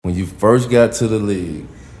when you first got to the league,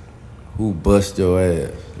 who bust your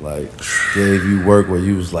ass? Like, gave you work where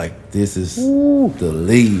you was like, this is the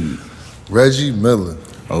league. Reggie Miller.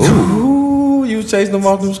 Ooh, you was chasing them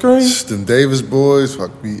off them screens? Them Davis boys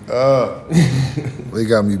fucked me up. They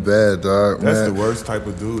got me bad, dog. That's the worst type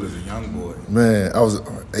of dude as a young boy. Man, I was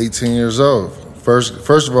 18 years old.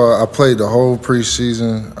 First of all, I played the whole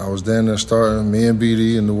preseason. I was down there starting, me and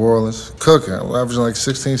BD in New Orleans, cooking. I was averaging like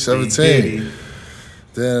 16, 17.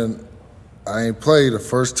 Then I ain't played the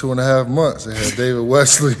first 2.5 months. They had David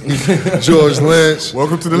Wesley, George Lynch.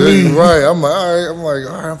 Welcome to the league. Right. I'm like,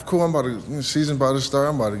 all right, I'm cool. I'm about to, season about to start.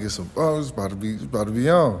 I'm about to get some, it's about to be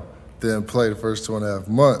on. Then play the first 2.5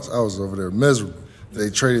 months. I was over there miserable. They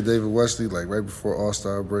traded David Wesley like right before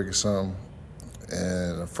All-Star break or something.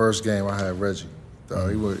 And the first game I had Reggie. Dog,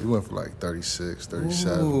 he went for like 36,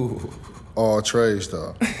 37. Ooh. All trades,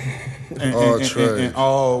 though. All trades. And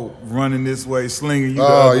all running this way, slinging you the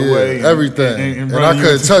other way. Everything. And I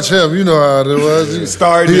couldn't touch him. You know how it was. He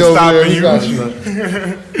started and stopping you.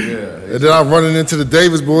 And then I'm running into the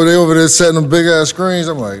Davis boy. They over there setting them big-ass screens.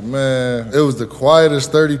 I'm like, man, it was the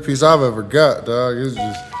quietest 30-piece I've ever got, dog. It was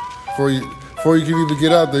just, before you can even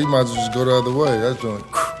get out there, you might as well just go the other way. That's doing.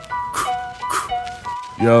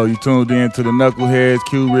 Yo, you tuned in to the Knuckleheads,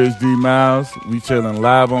 Q Rich, D Miles. We chilling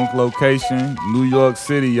live on location, New York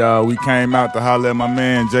City, y'all. We came out to holler at my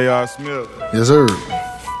man, J.R. Smith. Yes, sir.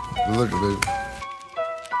 Good looking, baby.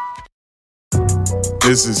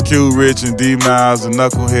 This is Q Rich and D Miles, the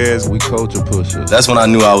Knuckleheads. We culture pushers. That's when I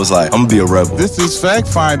knew I was like, I'm gonna be a rebel. This is Fact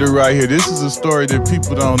Finder right here. This is a story that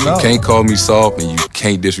people don't know. You can't call me soft and you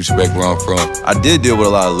can't disrespect where I'm from. I did deal with a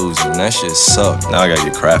lot of losing, and that shit sucked. Now I gotta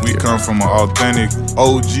get craftier. We come from an authentic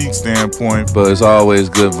OG standpoint. But it's always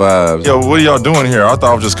good vibes. Yo, what are y'all doing here? I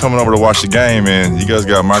thought I was just coming over to watch the game, and you guys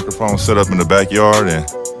got microphones set up in the backyard, and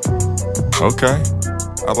okay.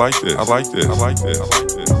 I like this. I like this. I like this. I like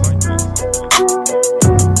this. I like this.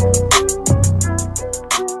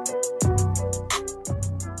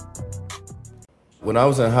 When I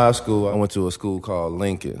was in high school, I went to a school called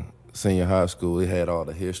Lincoln, senior high school. It had all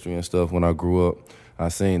the history and stuff. When I grew up, I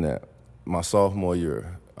seen that. My sophomore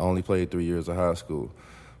year, I only played 3 years of high school.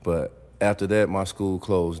 But after that, my school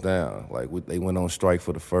closed down. Like, they went on strike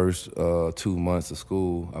for the first 2 months of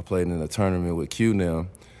school. I played in a tournament with QNEM,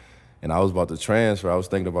 and I was about to transfer. I was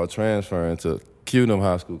thinking about transferring to QNEM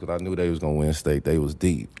High School because I knew they was going to win state. They was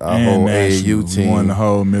deep. Our whole AAU team. Won the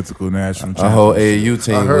whole mythical national championship. Our whole AAU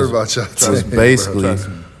team I heard about y'all was basically,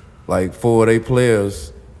 like, 4 of their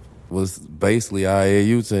players was basically our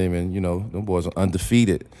AAU team, and, you know, them boys were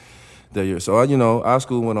undefeated that year. So, our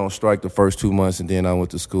school went on strike the first 2 months, and then I went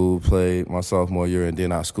to school, played my sophomore year, and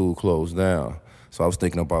then our school closed down. So I was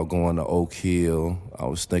thinking about going to Oak Hill. I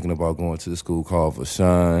was thinking about going to the school called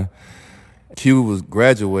Vashon. Q was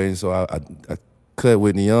graduating, so I cut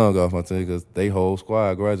Whitney Young off my team because they whole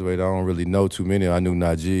squad graduated. I don't really know too many. I knew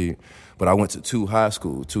Najee. But I went to 2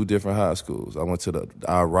 different high schools. I went to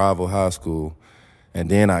our rival high school, and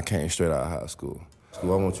then I came straight out of high school. I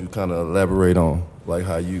want you to kind of elaborate on like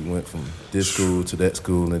how you went from this school to that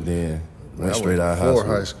school and then went straight out of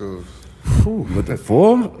high school. 4 high schools. With the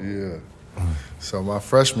 4? Yeah. So my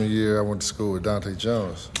freshman year, I went to school with Dante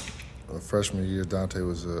Jones. Freshman year, Dante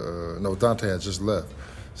had just left.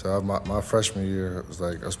 So my freshman year was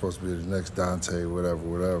like I was supposed to be the next Dante,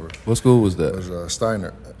 whatever. What school was that? It was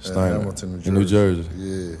Steiner. Steiner. In Hamilton, New Jersey.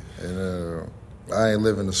 Yeah, and I ain't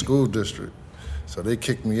live in the school district, so they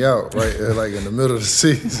kicked me out right like in the middle of the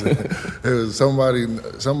season. It was somebody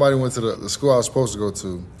went to the school I was supposed to go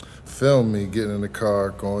to, filmed me getting in the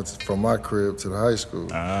car going from my crib to the high school.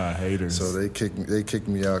 Haters. So they kicked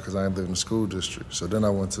me out because I ain't live in the school district. So then I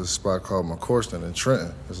went to a spot called McCorston in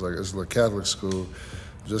Trenton. It's a little Catholic school.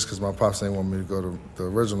 Just because my pops didn't want me to go to the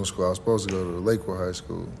original school, I was supposed to go to Lakewood High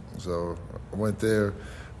School. So I went there,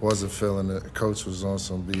 wasn't feeling it. Coach was on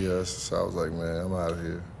some BS, so I was like, man, I'm out of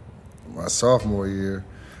here. My sophomore year,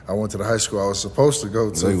 I went to the high school I was supposed to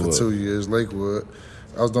go to Lakewood. for 2 years, Lakewood.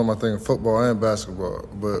 I was doing my thing in football and basketball,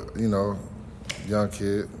 but, young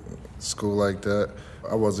kid, school like that.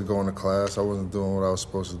 I wasn't going to class. I wasn't doing what I was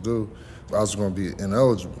supposed to do. I was going to be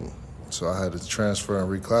ineligible, so I had to transfer and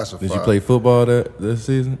reclassify. Did you play football this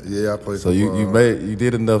season? Yeah, I played so football. So you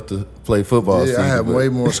did enough to play football Yeah, season, I had way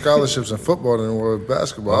more scholarships in football than with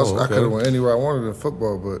basketball. Oh, I okay. could have went anywhere I wanted in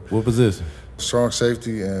football, but What position? strong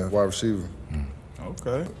safety and wide receiver.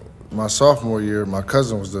 Okay. My sophomore year, my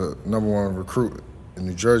cousin was the #1 recruit in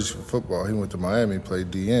New Jersey for football. He went to Miami,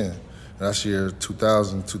 played DN. And that's year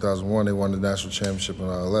 2000, 2001, they won the national championship and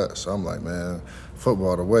all that. So I'm like, man,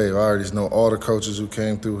 football the wave. I already know all the coaches who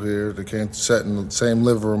came through here. They came sat in the same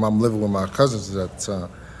living room I'm living with my cousins at the time.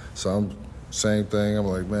 So I'm same thing. I'm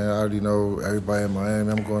like, man, I already know everybody in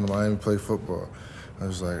Miami. I'm going to Miami to play football. I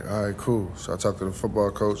was like, all right, cool. So I talked to the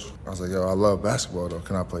football coach. I was like, yo, I love basketball though.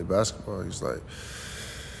 Can I play basketball? He's like,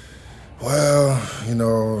 well, you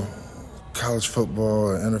know, college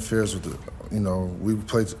football interferes with the, you know, we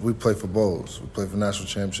play for bowls. We play for national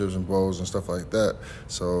championships and bowls and stuff like that.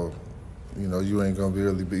 So, you know, you ain't gonna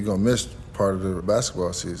you're gonna miss part of the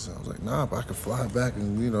basketball season. I was like, nah, but I can fly back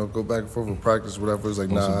and, you know, go back and forth and practice, whatever. It was like,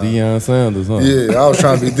 nah. Deion Sanders, huh? Yeah, I was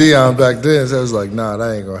trying to be Deion back then. So I was like, nah,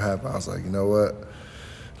 that ain't gonna happen. I was like, you know what?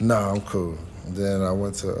 Nah, I'm cool. Then I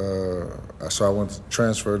went to,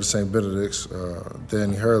 transfer to St. Benedict's.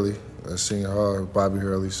 Danny Hurley, senior hall, Bobby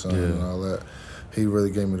Hurley's son and all that. He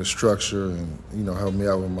really gave me the structure and, you know, helped me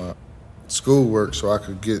out with my schoolwork so I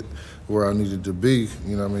could get where I needed to be.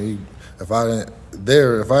 You know what I mean? If I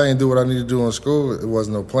didn't do what I needed to do in school, it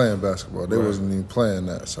wasn't no playing basketball. They wasn't even playing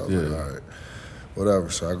that. So I was like, all right, whatever.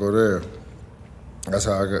 So I go there. That's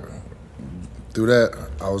how I got through that.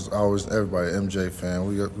 I was everybody MJ fan.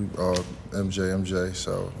 We all MJ.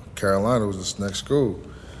 So Carolina was the next school.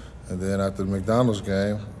 And then after the McDonald's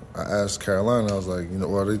game, I asked Carolina, I was like, you know,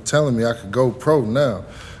 well, they're telling me I could go pro now,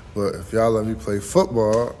 but if y'all let me play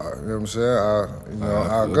football, you know what I'm saying,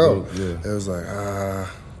 I'll go. Yeah. It was like,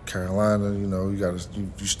 Carolina, you know,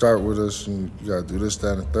 you start with us and you gotta do this,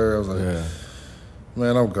 that, and the third. I was like,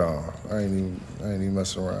 man, I'm gone. I ain't even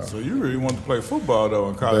messing around. So you really wanted to play football though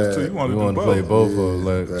in college too? You wanted to play both of them,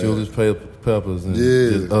 like Julius Peppers and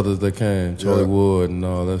just others that came, Charlie Wood and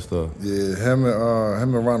all that stuff. Yeah, him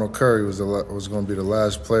and Ronald Curry was going to be the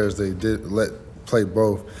last players they did let play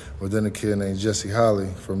both. But then a kid named Jesse Holly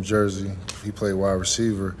from Jersey, he played wide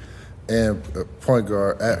receiver and point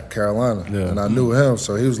guard at Carolina. Yeah. And I knew him,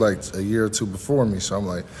 so he was like a year or two before me. So I'm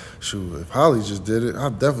like, shoot, if Holly just did it, I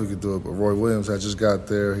definitely could do it. But Roy Williams, I just got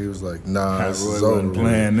there. He was like, nah, this is over with.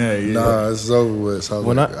 Playing that, yeah. Nah, it's over with. So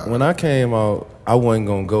when I came out, I wasn't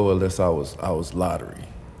gonna go unless I was lottery.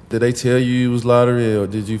 Did they tell you was lottery, or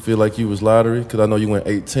did you feel like you was lottery? Because I know you went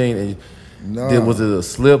 18, and was it a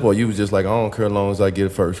slip, or you was just like, I don't care as long as I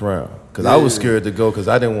get first round? Because I was scared to go because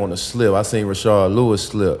I didn't want to slip. I seen Rashard Lewis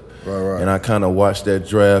slip. Right. And I kind of watched that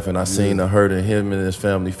draft, and I seen the hurt in him and his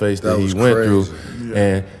family face that he went through. Yeah.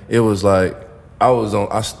 And it was like,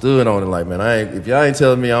 I stood on it like, man, if y'all ain't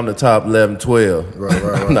telling me I'm the top 11, 12,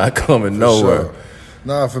 I'm not coming nowhere. Sure.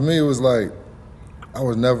 Nah, for me, it was like, I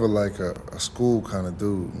was never like a school kind of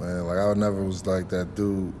dude, man. Like, I never was like that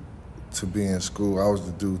dude to be in school. I was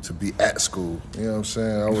the dude to be at school. You know what I'm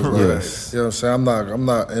saying? I was like, you know what I'm saying? I'm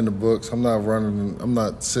not in the books. I'm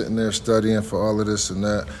not sitting there studying for all of this and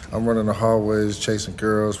that. I'm running the hallways, chasing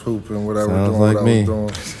girls, hooping, whatever, doing what I was doing. You know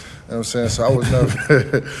what I'm saying? So I was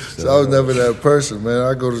never that person, man.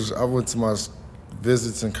 I went to my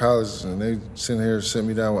visits in college and they sit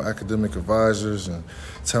me down with academic advisors and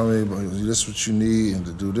tell me, this is what you need and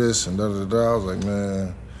to do this and da-da-da. I was like,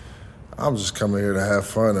 man, I'm just coming here to have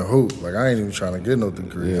fun and hoop. Like, I ain't even trying to get no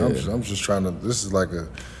degree. Yeah. I'm just trying to, this is like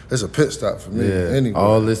it's a pit stop for me anyway.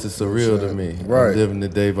 All this is surreal to me. Right. I'm living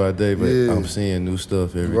it day by day, but I'm seeing new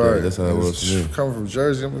stuff every day. That's how it was for me. Coming from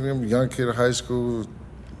Jersey, I'm a young kid in high school,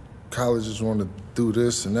 colleges want to do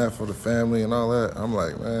this and that for the family and all that. I'm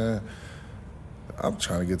like, man, I'm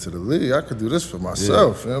trying to get to the league. I could do this for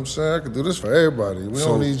myself. You know what I'm saying? I could do this for everybody. We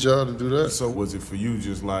don't need y'all to do that. So was it for you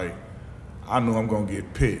just like, I know I'm gonna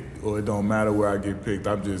get picked, or it don't matter where I get picked.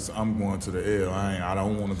 I'm going to the L. I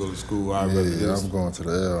don't want to go to school. I'm going to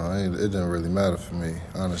the L. It didn't really matter for me,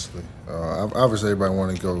 honestly. Obviously, everybody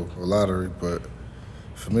want to go a lottery, but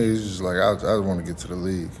for me, it's just like I want to get to the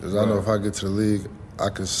league because I know if I get to the league, I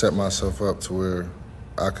can set myself up to where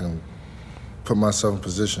I can put myself in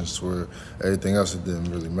positions to where everything else it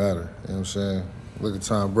didn't really matter. You know what I'm saying? Look at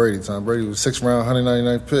Tom Brady. Tom Brady was 6th round,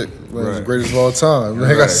 199th pick. Man, he's the greatest of all time.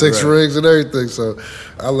 Man, he got 6 rings and everything. So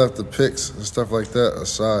I left the picks and stuff like that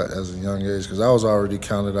aside as a young age because I was already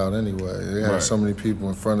counted out anyway. They had so many people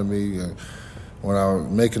in front of me. And when I was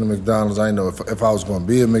making the McDonald's, I didn't know if I was going to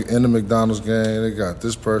be in the McDonald's game. They got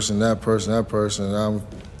this person, that person, that person. And I'm a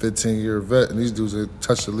 15-year vet, and these dudes had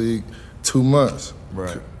touched the league 2 months.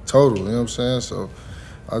 Right. Total, you know what I'm saying? So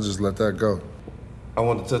I just let that go. I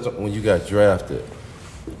want to touch on when you got drafted.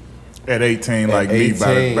 At 18, like 18,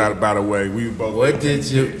 me, by the way, we both. What did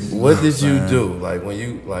you do? Like when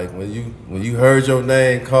you heard your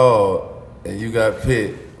name called and you got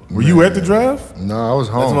picked. Were you at the draft? No, I was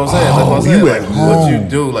home. That's what I'm saying. You at home. What you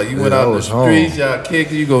do? Like you went out in the streets, y'all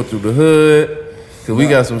kicked, you go through the hood. Cause we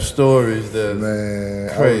got some stories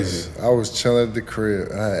that's crazy. I was chilling at the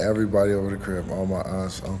crib. I had everybody over the crib, all my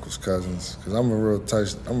aunts, uncles, cousins. Cause I'm a real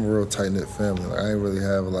tight knit family. Like I ain't really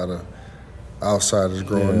have a lot of outsiders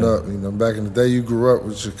growing up. You know, back in the day, you grew up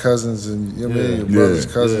with your cousins and your brothers,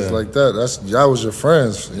 cousins like that. Y'all was your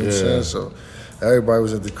friends. You know what I'm saying? So everybody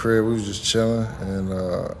was at the crib. We was just chilling, and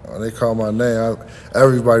when they called my name,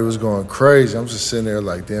 everybody was going crazy. I'm just sitting there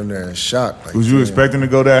like damn near in shock. Like, was you expecting to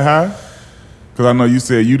go that high? Because I know you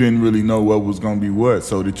said you didn't really know what was going to be what.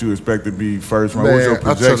 So did you expect to be first round? What was your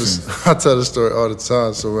projections? I tell the story all the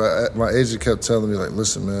time. So my agent kept telling me, like,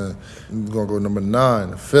 listen, man, I'm going to go number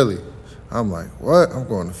 9 to Philly. I'm like, what? I'm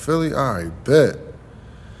going to Philly? All right, bet.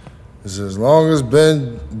 He said, as long as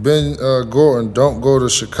Ben Gordon don't go to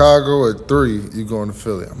Chicago at 3, you going to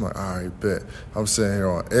Philly. I'm like, all right, bet. I'm sitting here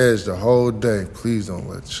on edge the whole day. Please don't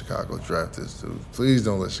let Chicago draft this dude. Please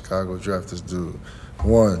don't let Chicago draft this dude.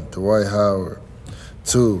 1, Dwight Howard.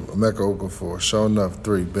 2, Emeka Okafor. Sure enough,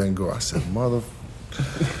 3, Ben Gordon. I said,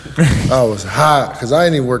 I was hot because I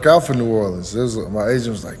didn't even work out for New Orleans. My agent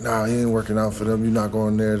was like, nah, you ain't working out for them. You're not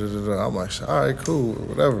going there. Da, da, da. I'm like, all right, cool,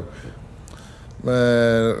 whatever.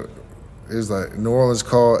 Man, it was like New Orleans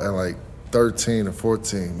called at like 13 or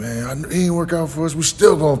 14. Man, he ain't work out for us. We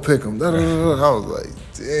still going to pick him. Da, da, da, da. I was like,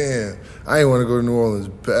 damn. I ain't want to go to New Orleans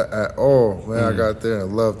at all. Man, I got there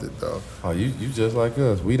and loved it, though. Oh, you just like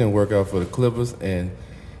us. We didn't work out for the Clippers, and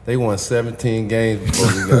they won 17 games before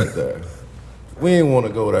we got there. We didn't want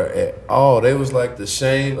to go there at all. They was like the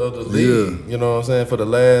shame of the league, you know what I'm saying, for the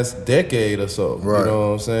last decade or so. Right. You know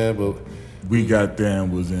what I'm saying? But we got there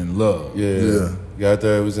and was in love. Yeah. Got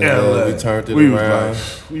there, it was in love. We turned it around.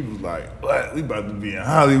 We was like, what? We about to be in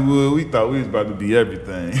Hollywood. We thought we was about to be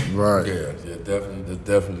everything. Right. Yeah, definitely. That's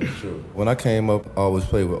definitely true. When I came up, I always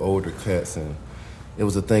played with older cats, and it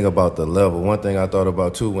was a thing about the level. One thing I thought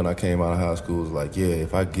about, too, when I came out of high school was like,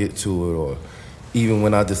 if I get to it, or even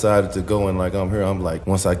when I decided to go and like I'm here, I'm like,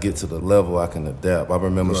 once I get to the level, I can adapt. I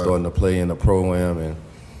remember starting to play in the Pro-Am, and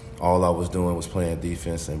all I was doing was playing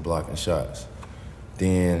defense and blocking shots.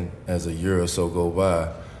 Then, as a year or so go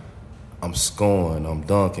by, I'm scoring, I'm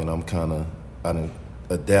dunking, I done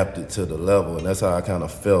adapted to the level, and that's how I kind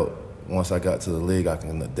of felt. Once I got to the league, I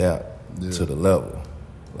can adapt to the level.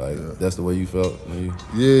 Like, that's the way you felt?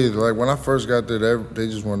 Yeah, like when I first got there, they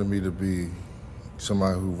just wanted me to be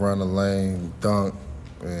somebody who run the lane, dunk,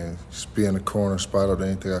 and just be in the corner, spot up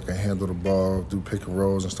anything. I can handle the ball, do pick and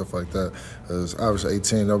rolls and stuff like that. Because I was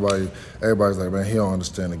 18, everybody's like, man, he don't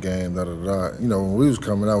understand the game, da-da-da. You know, when we was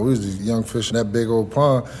coming out, we was these young fish in that big old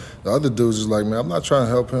pond. The other dudes was like, man, I'm not trying to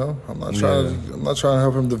help him. I'm not trying to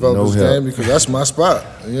help him develop his game because that's my spot.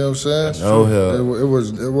 You know what I'm saying? No help. It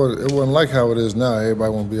wasn't like how it is now.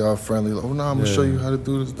 Everybody want to be all friendly. Like, oh, no, I'm going to show you how to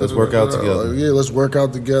do this. Let's work out together. Like, let's work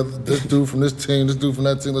out together. This dude from this team, this dude from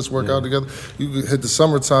that team, let's work out together. You hit the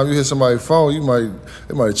summertime, you hit somebody's phone,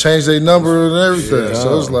 it might change their number and everything. Yeah,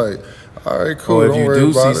 so it's like, all right, cool. Or if you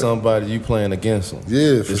do see somebody, you playing against them.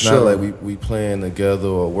 Yeah, for sure. It's not like we playing together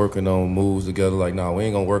or working on moves together. Like, nah, we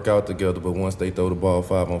ain't gonna work out together. But once they throw the ball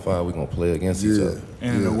 5-on-5, we gonna play against each other.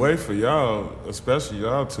 And in a way, for y'all, especially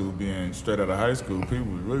y'all two being straight out of high school, people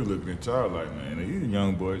was really looking at y'all like, man, these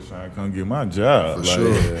young boys trying to come get my job. For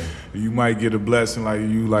like, sure. You might get a blessing like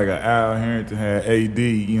you, like an Al Harrington had AD.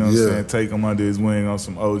 You know what I'm saying? Take him under his wing on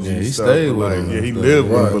some OG stuff. He stayed with him. Yeah, he lived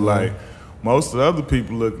with him, but like. Most of the other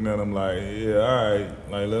people looking at him like, yeah, all right,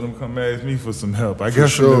 like let him come ask me for some help. I got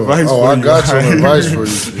some advice for you. I got some advice for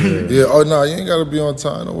you. Yeah. Oh no, you ain't gotta be on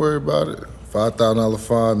time. Don't worry about it. $5,000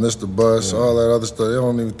 fine, missed the bus, all that other stuff. They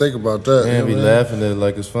don't even think about that. Man, be laughing at it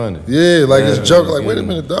like it's funny. Yeah, like it's joke. Like, wait a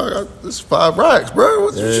minute, dog. This is 5 racks, bro.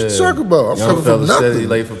 What you talking about? I'm coming from nothing. Steady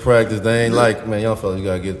late for practice. They ain't like, man, young fellas, you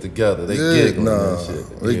gotta get it together. They giggling and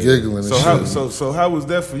shit. They giggling and shit. So how was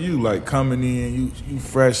that for you? Like coming in, you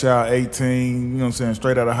fresh out 18, you know what I'm saying,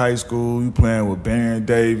 straight out of high school, you playing with Baron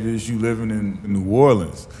Davis, you living in New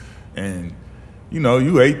Orleans. And, you know,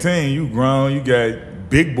 you 18, you grown, you got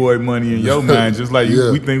big boy money in your mind, just like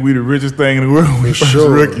we think we the richest thing in the world when we first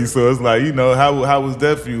rookie. So it's like, you know, how was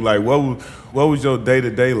that for you? Like, what was your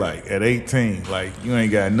day-to-day like at 18? Like, you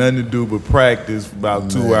ain't got nothing to do but practice for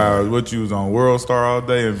about 2 hours. What, you was on World Star all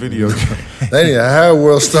day and video games? They didn't have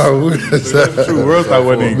World Star. That's true. World Star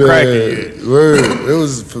wasn't even cracking yet. It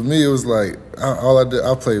was, for me, it was like, all I did,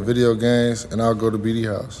 I played video games and I'll go to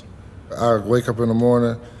BD House. I'd wake up in the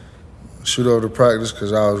morning, shoot over to practice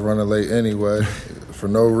because I was running late anyway. For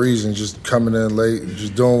no reason, just coming in late,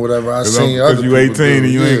 just doing whatever I seen other people do. Because you 18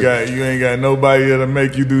 and you ain't got nobody that'll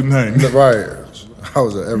make you do nothing. Right. I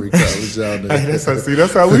was at every college down there. That's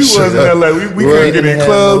how we was in LA. We couldn't get in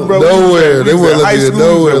clubs, bro. Nowhere. They wouldn't let me in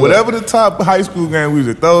nowhere. Whatever the top high school game, we was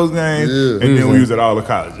at those games, and then we was at all the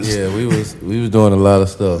colleges. Yeah, we was doing a lot of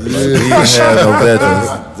stuff. Like, we didn't have no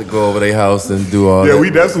veterans to go over their house and do all that. Yeah,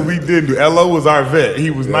 that's what we did. LO was our vet.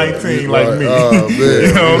 He was 19 like me. Oh, man.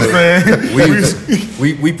 You know what I'm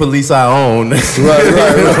saying? We police our own. Right.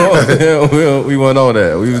 We went on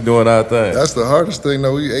that. We was doing our thing. That's the hardest thing,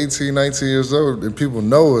 though. We 18, 19 years old, and people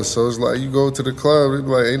know us. So it's like you go to the club, they be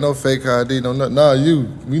like, ain't no fake ID, no nothing. Nah,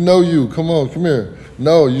 we know you. Come on, come here.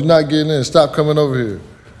 No, you're not getting in. Stop coming over here.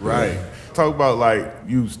 Right. Talk about like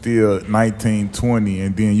you still 19, 20,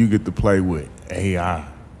 and then you get to play with AI.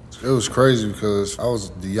 It was crazy because I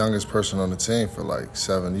was the youngest person on the team for like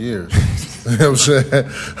 7 years. You know what I'm saying?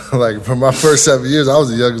 Like for my first 7 years, I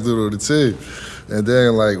was the youngest dude on the team. And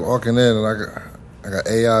then like walking in and I got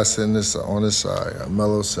AI sitting on this side, I got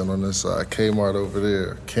Melo sitting on this side, Kmart over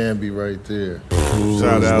there, Canby right there.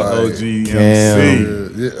 Shout out like, OG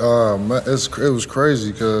MC. Man, it was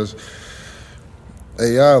crazy because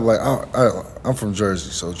AI, like I'm from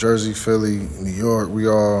Jersey, so Jersey, Philly, New York, we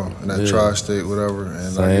all in that tri-state, whatever.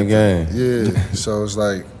 And same game. Yeah, so it's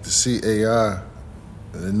like to see AI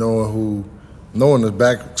and knowing the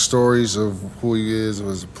backstories of who he is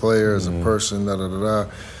as a player, as a person,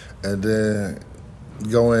 and then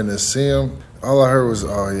go in and see him. All I heard was,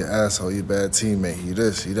 "Oh, you asshole, you bad teammate, he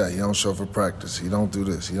this, he that, he don't show up for practice, he don't do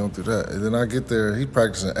this, he don't do that." And then I get there, he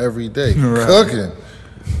practicing every day,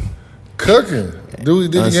 cooking.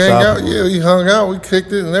 Did he hang out? Yeah, he hung out. We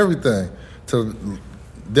kicked it and everything till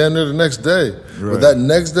damn near the next day. Right. But that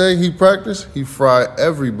next day he practiced, he fried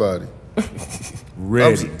everybody.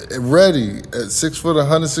 Ready at 6 foot,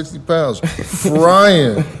 160 pounds,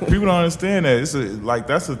 frying. People don't understand that.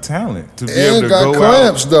 That's a talent to be and able to got go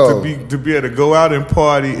clamps, out though. To be able to go out and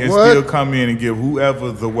party and still come in and give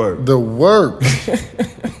whoever the work. The work.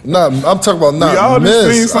 I'm talking about not we all miss.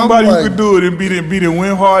 Just seen somebody who could do it and beat it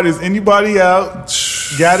win hard as anybody out,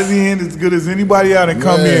 got it in as good as anybody out, and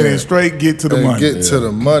come in and straight get to the money. Get to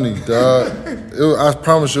the money, dog. I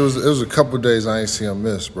promise you, it was a couple of days I ain't see him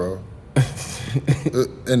miss, bro.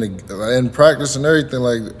 In practice and everything,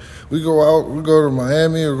 like we go out, we go to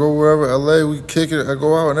Miami or go wherever, LA, we kick it, I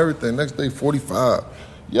go out and everything. Next day, 45.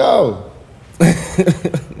 Yo,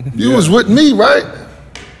 you was with me, right?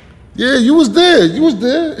 Yeah, you was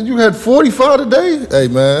there, and you had 45 today. Hey,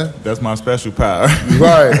 man, that's my special power.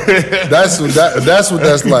 Right, that's what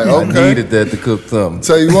that's like. Okay, I needed that to cook something.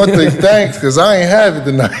 Tell you one thing, thanks, because I ain't have it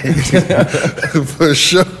tonight for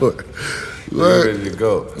sure. Ready to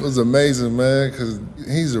go. It was amazing, man, because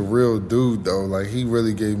he's a real dude, though. Like, he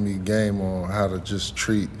really gave me game on how to just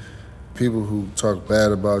treat people who talk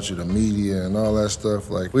bad about you, the media and all that stuff.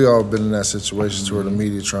 Like, we all been in that situation to where the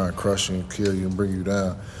media try and crush you and kill you and bring you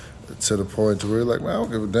down to the point to where you're like, man, I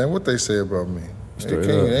don't give a damn what they say about me. It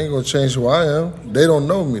ain't going to change who I am. They don't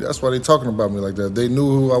know me. That's why they talking about me like that. They knew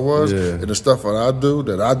who I was and the stuff that I do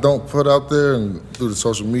that I don't put out there and through the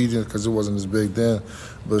social media because it wasn't as big then.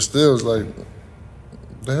 But still, it's like,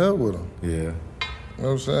 the hell with them. Yeah. You know what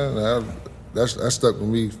I'm saying? That stuck with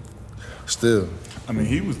me still. I mean,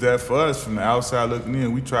 he was there for us from the outside looking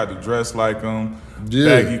in. We tried to dress like him,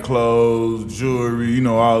 baggy clothes, jewelry,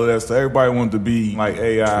 all of that stuff. Everybody wanted to be like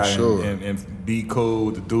AI and be cool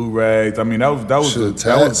with the do-rags. I mean, that was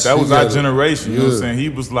our generation. You know what I'm saying? He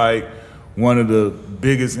was like one of the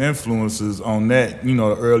biggest influences on that,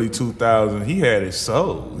 the early 2000s. He had it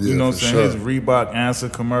sold. You know what I'm saying? His Reebok Answer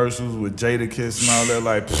commercials with Jadakiss and all that,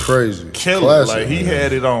 like crazy. Killer. Like he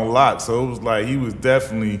had it on lock. So it was like he was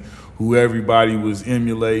definitely who everybody was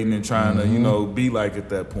emulating and trying to, be like at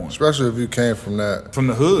that point. Especially if you came from that. From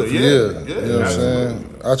the hood, You know what I'm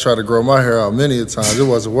saying? I tried to grow my hair out many a times. It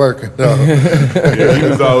wasn't working, though. He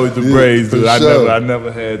was always the braids, dude. I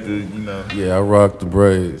never had the, Yeah, I rocked the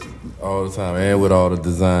braids all the time, and with all the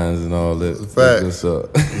designs and all that. Facts.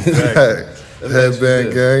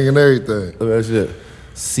 Headband gang and everything. That shit.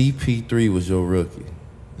 CP3 was your rookie.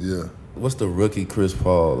 Yeah. What's the rookie Chris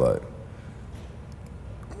Paul like?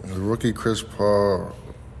 The rookie Chris Paul,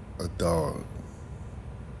 a dog.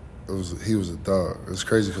 He was a dog. It's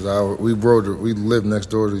crazy because we lived next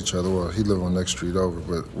door to each other. Well, he lived on the next street over,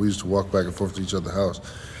 but we used to walk back and forth to each other's house.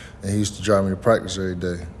 And he used to drive me to practice every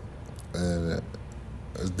day. And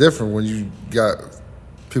it's different when you got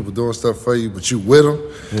people doing stuff for you, but you with them.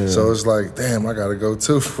 Yeah. So it's like, damn, I gotta go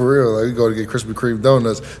too for real. Like we go to get Krispy Kreme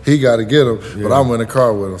donuts, he gotta get them, but I'm in the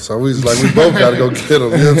car with him. So we both gotta go get them. You know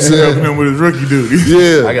what I'm saying? Him with his rookie duty.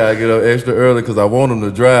 Yeah, I gotta get up extra early because I want him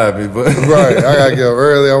to drive me. But right, I gotta get up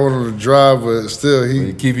early. I want him to drive, but still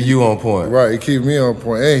he keeping you on point. Right, he keep me on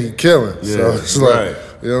point, and he killing. Yeah, so it's like, right.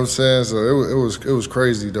 You know what I'm saying? So it was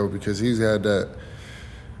crazy though because he's had that.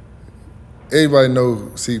 Anybody know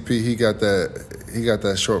CP? He got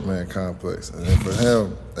that short man complex, and for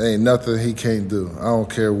him, ain't nothing he can't do. I don't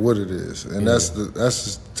care what it is, and that's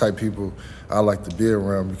the type of people I like to be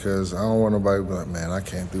around because I don't want nobody to be like, man, I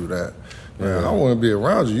can't do that. Man, I want to be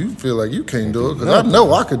around you. You feel like you can't do it because I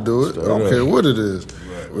know I could do it. I don't care what it is.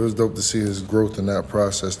 Right. It was dope to see his growth in that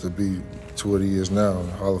process to be to what he is now,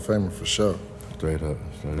 Hall of Famer for sure. Straight up.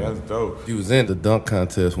 That's dope. He was in the dunk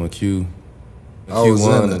contest when Q. I was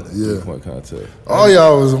won in it, yeah. the point contest. Oh,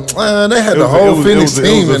 y'all was, man, they had the whole Phoenix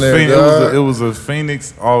team in there, It was a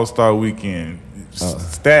Phoenix All-Star weekend.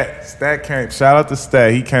 Stat came, shout out to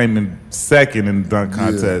Stat. He came in second in the dunk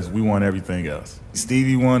contest. Yeah. We won everything else.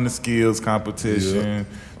 Stevie won the skills competition. Yeah.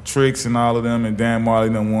 Tricks and all of them, and Dan Marley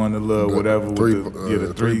done won the little whatever with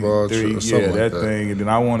the three ball, that thing, and then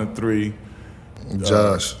I won a three.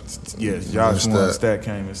 Josh, Josh won. Stat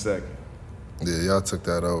came in second. Yeah, y'all took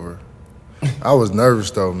that over. I was nervous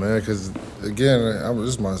though, man, because again,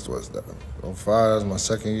 this my what's that? 05, that was my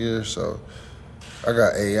second year, so I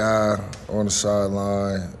got AI on the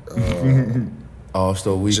sideline.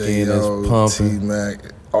 All-Star Weekend is pumping.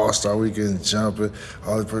 T-Mac, All-Star Weekend jumping.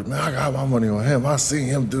 All the person, man, I got my money on him. I seen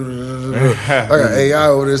him do. I got AI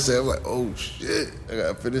over there saying, I'm like, oh shit, I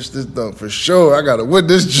gotta finish this dunk for sure. I gotta win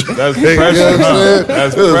this jump. That's pressure. You know what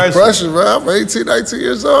I'm saying? That's pressure, man. I'm 18, 19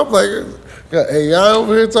 years old. I'm like, got AI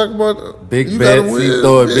over here talking about big bets. He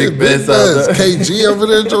throwing big bets out there. KG over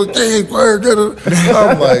there doing game.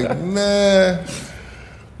 I'm like, man,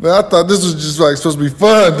 I thought this was just like supposed to be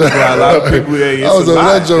fun. Yeah, a lot of people. Hey, I was on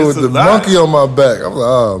that joint with the monkey on my back. I'm like,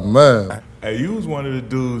 oh man. Hey, you was one of the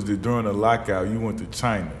dudes that during the lockout you went to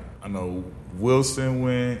China. I know Wilson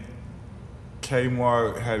went,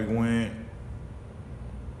 Kmart had went.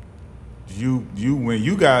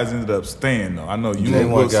 You guys ended up staying though. I know you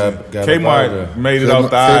and Wilson. Kmart made it off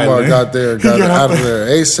the island. Kmart got there, got out of there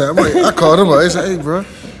ASAP. I called him up. I said, "Hey, bro,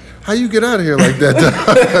 how you get out of here like that?"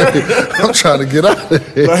 I'm trying to get out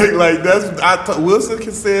of here. Like that's Wilson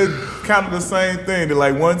can say kind of the same thing. That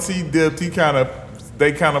like once he dipped, they kind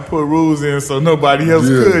of put rules in so nobody else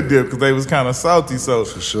could dip because they was kind of salty. So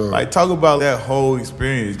for sure. Like talk about that whole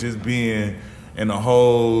experience, just being in a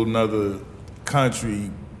whole nother country.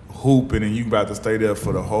 Hooping and you about to stay there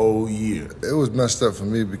for the whole year. It was messed up for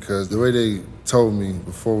me because the way they told me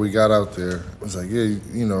before we got out there, it was like, yeah,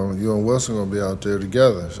 you know, you and Wilson gonna be out there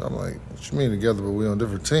together. So I'm like, what you mean together, but we on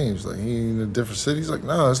different teams? Like, he in a different city? He's like,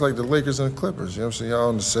 no, it's like the Lakers and the Clippers. You know what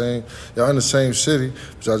I'm saying? Y'all in the same city,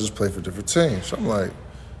 but y'all just play for different teams. So I'm like,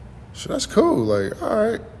 shit, that's cool. Like, all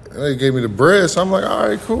right. And they gave me the bread, so I'm like, all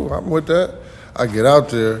right, cool. I'm with that. I get out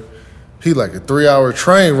there. He like a 3-hour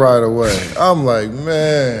train ride away. I'm like,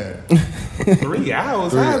 man. 3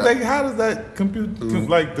 hours? How does that compute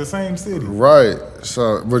like the same city? Right.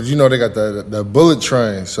 So, but you know they got that bullet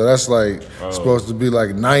train, so that's like supposed to be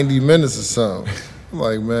like 90 minutes or something. I'm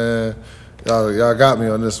like, man, y'all got me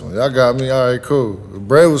on this one. Y'all got me. All right, cool. The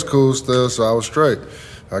bread was cool still, so I was straight.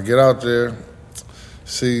 I get out there,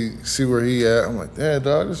 see where he at. I'm like, damn,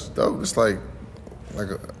 dog, this is dope. It's like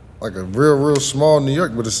a real small New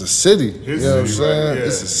York, but it's a city. You know what I'm saying? Right? Yeah.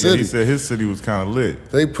 It's a city. He said his city was kind of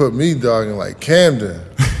lit. They put me, dog, in like Camden.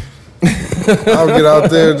 I'm getting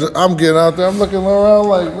out there. I'm looking around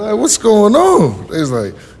like, man, what's going on? They was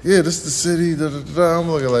like, yeah, this is the city. Da, da, da. I'm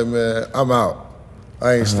looking like, man, I'm out.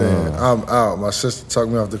 I ain't staying. I'm out. My sister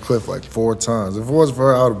talked me off the cliff like 4 times. If it wasn't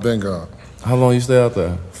for her, I would have been gone. How long you stay out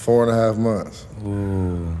there? 4.5 months.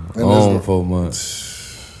 Ooh, 4 months.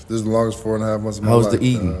 This is the longest 4.5 months of my life. How's the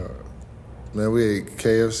eating? Man, we ate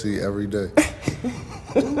KFC every day.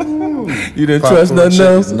 You didn't trust nothing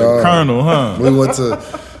else? No. Colonel, huh? We went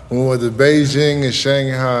to Beijing and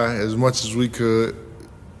Shanghai as much as we could,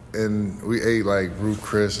 and we ate like Ruth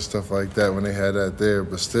Chris and stuff like that when they had that there.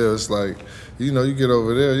 But still, it's like, you know, you get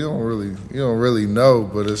over there, you don't really know,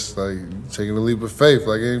 but it's like taking a leap of faith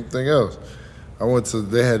like anything else.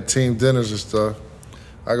 They had team dinners and stuff.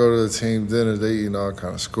 I go to the team dinners, they eating all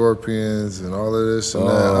kind of scorpions and all of this and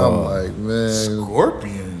that. I'm like, man.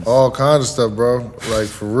 Scorpions? All kinds of stuff, bro. Like,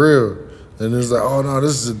 for real. And it's like, oh, no,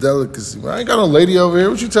 this is a delicacy. Man, I ain't got no lady over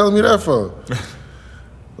here. What you telling me that for?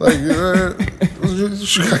 Like, what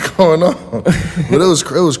you got going on? But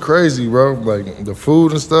it was crazy, bro. Like, the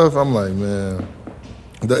food and stuff, I'm like, man.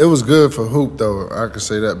 It was good for hoop, though. I could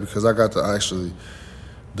say that because I got to actually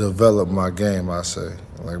develop my game, I say.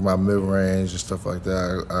 Like my mid-range and stuff like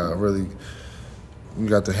that. I really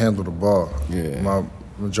got to handle the ball. Yeah. My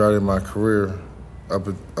majority of my career, up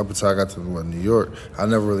until I got to New York, I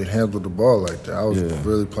never really handled the ball like that. I was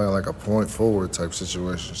really playing like a point forward type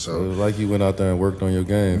situation. So it was like you went out there and worked on your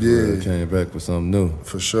game. Came back with something new.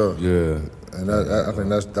 For sure. Yeah. And I think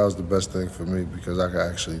that was the best thing for me because I could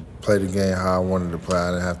actually play the game how I wanted to play.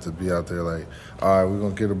 I didn't have to be out there like, all right, we're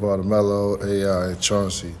going to get the ball to Melo, AI, and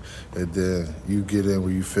Chauncey, and then you get in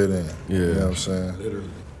where you fit in. Yeah. You know what I'm saying? Literally.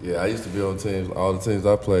 Yeah, I used to be on teams, all the teams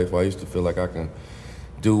I played for, I used to feel like I can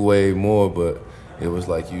do way more, but it was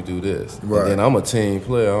like you do this. Right. And then I'm a team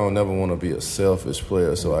player. I don't never want to be a selfish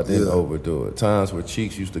player, so I didn't overdo it. Times where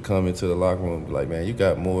Cheeks used to come into the locker room and be like, man, you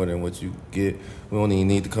got more than what you get. We don't even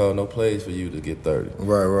need to call no plays for you to get 30.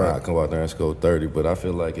 Right. I come out there and score 30, but I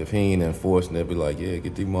feel like if he ain't enforcing it, be like, yeah,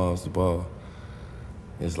 get these moms the ball.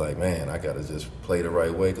 It's like, man, I got to just play the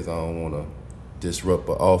right way because I don't want to disrupt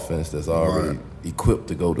an offense that's already equipped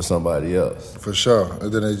to go to somebody else. For sure.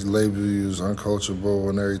 And then they label you as uncoachable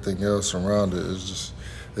and everything else around it.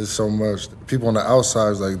 It's so much. People on the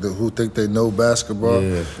outside who think they know basketball,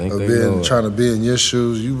 trying to be in your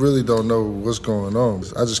shoes. You really don't know what's going on.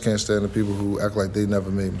 I just can't stand the people who act like they never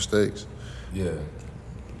made mistakes. Yeah.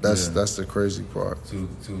 That's the crazy part. Too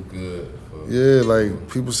good. Yeah, like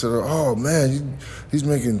people said, oh man, he's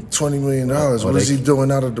making $20 million. What is he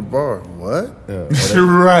doing out of the bar? What? Yeah,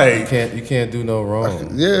 right. You can't do no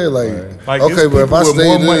wrong. Like okay, but if I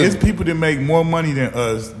stay in, it's people that make more money than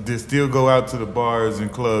us that still go out to the bars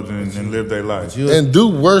and clubs and live their life and do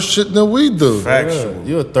worse shit than we do. Factual. Yeah.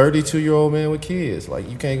 You're a 32-year-old man with kids. Like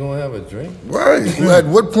you can't go and have a drink. Right. At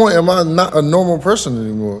what point am I not a normal person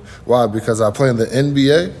anymore? Why? Because I play in the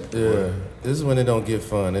NBA? Yeah. This is when it don't get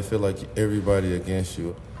fun. They feel like everybody against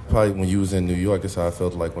you. Probably when you was in New York, that's how I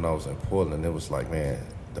felt like when I was in Portland. It was like, man,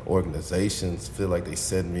 the organizations feel like they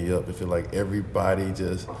setting me up. It feel like everybody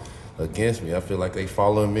just against me. I feel like they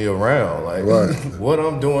following me around. Like, what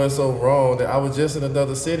I'm doing so wrong that I was just in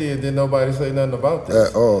another city and then nobody say nothing about this.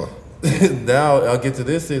 At all. Now I'll get to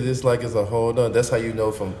this city, it's like it's a whole nother. That's how you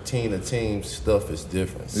know from team to team stuff is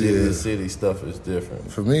different. City to city stuff is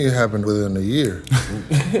different. For me, it happened within a year.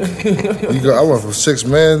 I went from 6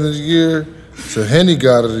 man of the year to Henny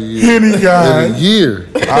God of the year. Henny God. In a year.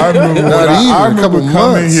 I remember I remember coming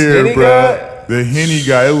months. here, Henny bro. God? The Henny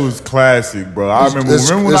guy, it was classic, bro. I remember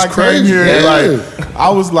when I came crazy, here, like I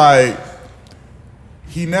was like,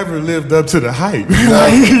 he never lived up to the hype.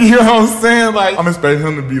 Like, you know what I'm saying? Like, I'm expecting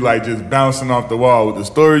him to be like just bouncing off the wall with the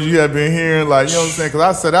stories you have been hearing. Like, you know what I'm saying? Because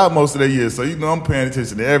I sat out most of the year, so you know I'm paying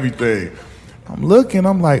attention to everything. I'm looking,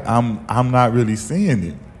 I'm like, I'm not really seeing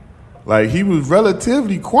it. Like, he was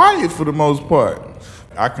relatively quiet for the most part.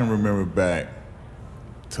 I can remember back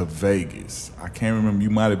to Vegas. I can't remember. You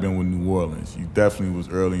might have been with New Orleans. You definitely was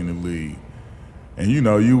early in the league. And you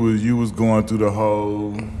know, you was going through the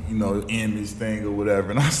whole, image thing or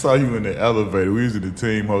whatever. And I saw you in the elevator. We was at the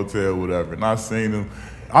team hotel, whatever. And I seen him.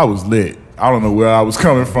 I was lit. I don't know where I was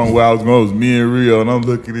coming from, where I was going. It was me and Rio, and I'm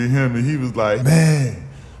looking at him, and he was like, "Man,"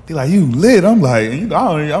 he like, "You lit?" I'm like,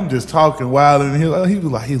 I'm just talking wild, and he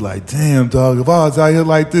was like, "Damn, dog, if I was out here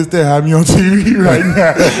like this, they'd have me on TV right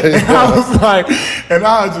now." And I was like, and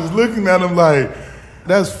I was just looking at him like,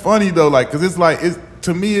 that's funny though, like, cause it's like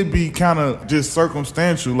to me, it'd be kind of just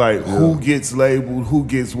circumstantial, like who gets labeled, who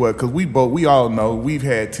gets what. Because we all know we've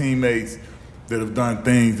had teammates that have done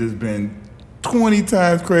things that's been 20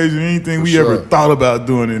 times crazier than anything we ever thought about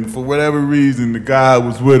doing. And for whatever reason, the guy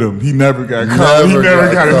was with him. He never got caught. He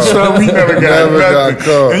never got in trouble. He never got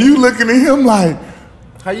nothing. And you looking at him like,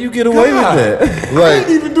 how you get away with that? Right. I ain't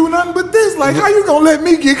even do nothing but this. Like, how you gonna let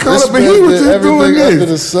me get caught up? And he was just doing this. Under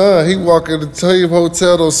the sun. He walk in the team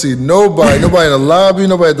hotel, don't see nobody in the lobby,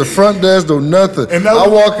 nobody at the front desk, no nothing. And I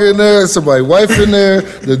walk in there, somebody wife in there,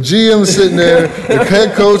 the GM sitting there, the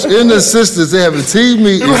head coach and the assistants. They have a team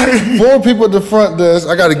meeting. 4 people at the front desk.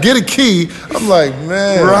 I got to get a key. I'm like,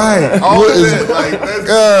 man, right? All of that,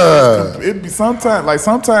 like, it'd be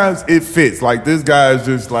sometimes it fits. Like, this guy is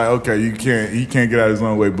just like, okay, he can't get out of his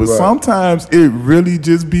own way. But sometimes it really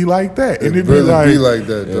just be like that. And it really be like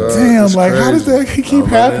that, dog. Damn, it's like, crazy. How does that keep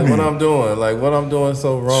happening? What I'm doing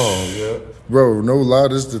so wrong, yeah. Bro, no lie,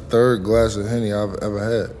 this is the 3rd glass of Henny I've ever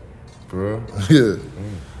had. Bro? Yeah.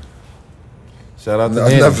 Shout out to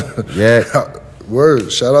Henny. Yeah.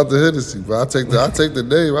 Word, shout out to Hennessy, but I take the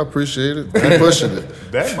name. I appreciate it. Keep pushing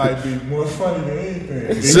it. That might be more funny than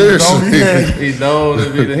anything. Seriously, he's known to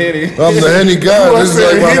be the Henny. I'm the Henny guy. This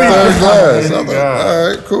is like my 3rd glass. I'm like, all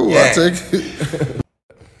right, cool. I take it.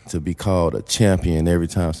 to be called a champion every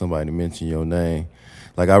time somebody mentioned your name.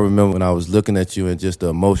 Like, I remember when I was looking at you and just the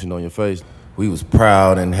emotion on your face, we was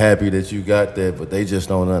proud and happy that you got that, but they just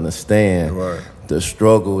don't understand the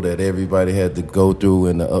struggle that everybody had to go through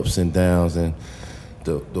and the ups and downs and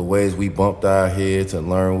the ways we bumped our head to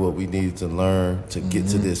learn what we needed to learn to get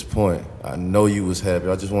to this point. I know you was happy.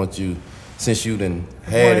 I just want you, since you done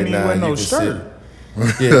had it now, you can sit.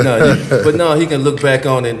 He can look back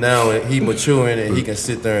on it now and he maturing and he can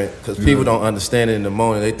sit there because people don't understand it in the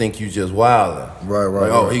moment. They think you just wilding. Right.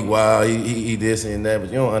 Oh, he wild, he this and that, but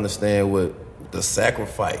you don't understand what the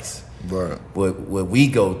sacrifice, what we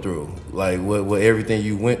go through, like what everything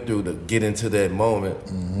you went through to get into that moment.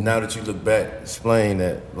 Now that you look back, explain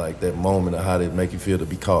that, like that moment of how did it make you feel to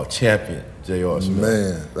be called champion, J.R. Smith.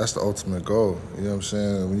 Man, that's the ultimate goal. You know what I'm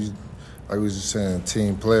saying? When you, like we was just saying,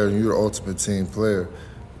 team player, and you're the ultimate team player.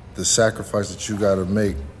 The sacrifice that you got to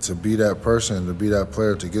make to be that person, to be that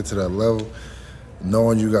player, to get to that level,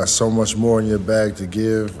 knowing you got so much more in your bag to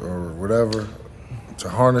give or whatever, to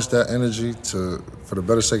harness that energy for the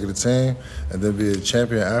better sake of the team, and then be a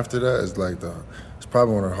champion after that is like it's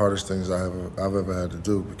probably one of the hardest things I've ever had to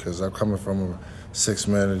do, because I'm coming from a 6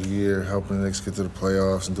 man of the year, helping the Knicks get to the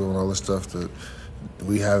playoffs and doing all this stuff that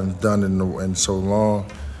we haven't done in so long,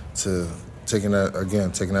 to taking that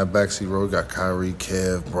backseat role. We got Kyrie,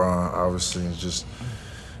 Kev, Bron, obviously.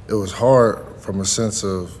 It was hard from a sense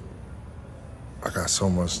of I got so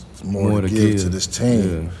much more to give to this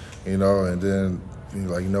team, you know, and then you're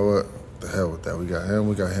like, you know what, the hell with that. We got him.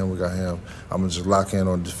 I'm going to just lock in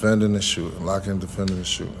on defending and shooting,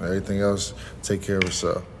 Everything else, take care of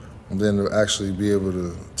itself. And then to actually be able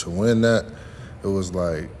to win that, it was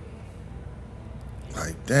like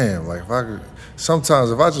damn, like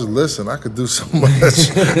sometimes if I just listen, I could do so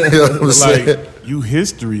much. You know what I'm saying? Like, you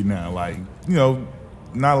history now, like, you know,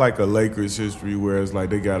 not like a Lakers history where it's like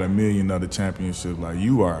they got 1 million other championships. Like,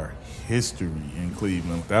 you are history in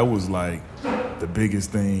Cleveland. That was like the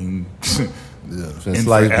biggest thing. It's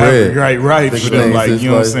like bread. Right. For them, like, you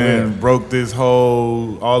know what I'm saying, broke this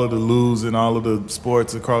whole, all of the losing, all of the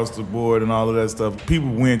sports across the board and all of that stuff.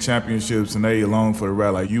 People win championships and they along for the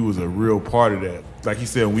ride. Like, you was a real part of that. Like he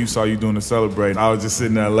said, when we saw you doing the celebrating, I was just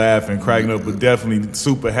sitting there laughing, cracking up, but definitely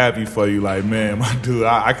super happy for you. Like, man, my dude,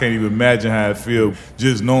 I can't even imagine how it feels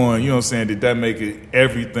just knowing, you know what I'm saying, did that make it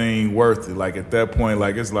everything worth it? Like, at that point,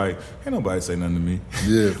 like, it's like, ain't nobody say nothing to me.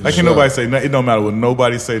 Yeah, like, ain't nobody say nothing. It don't matter what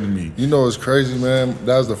nobody say to me. You know what's crazy, man?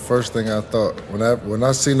 That was the first thing I thought. When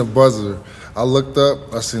I seen the buzzer, I looked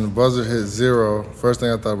up, I seen the buzzer hit 0. First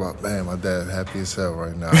thing I thought about, man, my dad happy as hell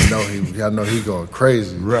right now. I know he going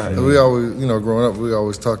crazy. Right. And we always, you know, growing up, we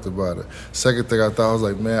always talked about it. Second thing I thought, I was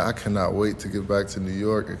like, man, I cannot wait to get back to New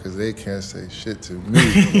York because they can't say shit to me.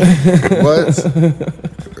 What?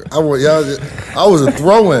 I was a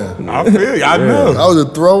throw-in. I feel you. I know. I was a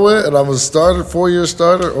throw-in, and I was a 4-year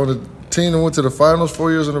starter on the team that went to the finals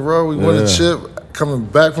 4 years in a row. We won a chip, coming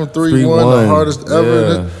back from 3-1, the hardest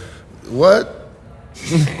ever. What?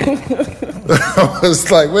 I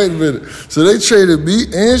was like, wait a minute. So they traded me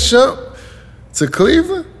and Shump to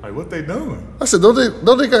Cleveland? Like, what they doing? I said,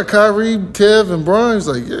 don't they got Kyrie, Kev, and Brian? He's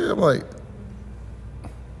like, yeah. I'm like,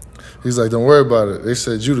 he's like, don't worry about it. They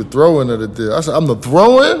said you the throw-in of the deal. I said, I'm the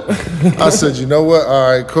throw-in? I said, you know what?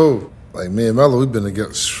 All right, cool. Like, me and Melo, we've been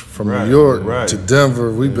together from New York to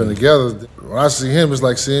Denver. We've been together. When I see him, it's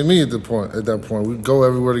like seeing me at that point. We go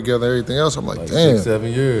everywhere together, everything else. I'm like damn.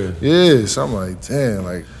 6-7 years. Yeah, so I'm like, damn.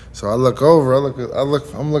 Like, so I look over, I'm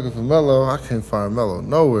looking for Melo. I can't find Melo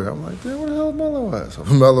nowhere. I'm like, damn, where the hell is Melo at? So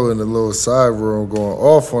Melo in the little side room going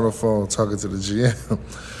off on the phone, talking to the GM.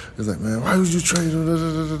 He's like, man, why would you trade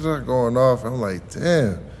him? Going off. I'm like,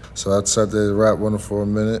 damn. So I sat there to rap with him for a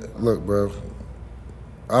minute. Look, bro,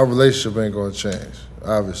 our relationship ain't gonna change.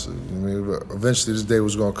 Obviously, I mean, but eventually this day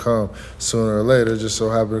was gonna come sooner or later. Just so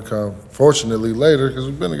happened to come, fortunately, later because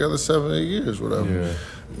we've been together 7-8 years, whatever. Yeah.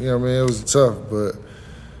 You know what I mean? It was tough, but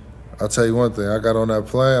I'll tell you one thing. I got on that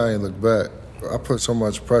plane, I ain't looked back. I put so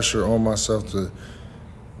much pressure on myself to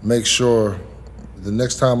make sure the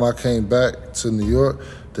next time I came back to New York,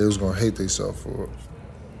 they was gonna hate themselves for it.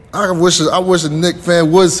 I wish a Knick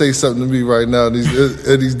fan would say something to me right now in these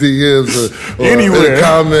DMs or anywhere in the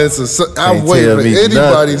comments. I'm waiting for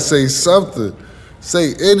anybody to say something.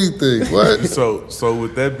 Say anything. What? So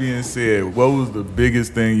with that being said, what was the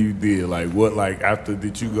biggest thing you did? Like, what? Like, after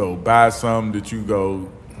did you go buy something? Did you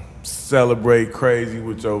go celebrate crazy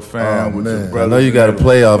with your fam, with your brothers? I know you got a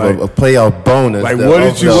playoff bonus. Like, what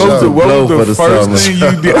was the first thing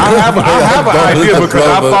you did? I have an idea because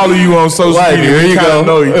I follow you on social media. Here you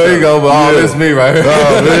go. Here you go. But it's me right here.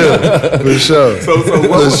 Oh, man. For sure. So what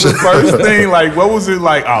was the first thing? Like, what was it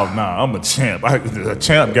like? Oh, nah, I'm a champ. A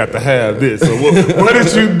champ got to have this. So what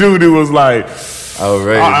did you do that was like,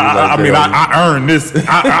 I earned this.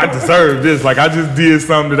 I deserve this. Like, I just did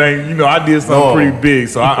something that ain't, I did something pretty big.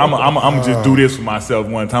 So I'm gonna just do this for myself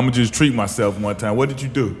one time. I'm gonna just treat myself one time. What did you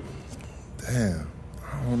do? Damn,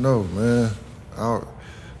 I don't know, man.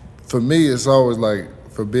 For me, it's always like,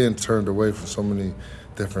 for being turned away from so many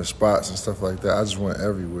different spots and stuff like that, I just went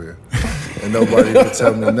everywhere. And nobody could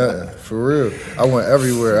tell me nothing. For real. I went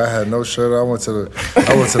everywhere. I had no shirt. I went to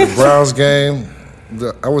the Browns game.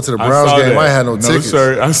 I went to the Browns game. I had no tickets.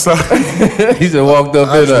 Shirt. I saw. He just walked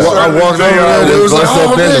up in there. I walked over there. It was like,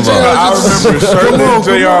 I remember shirt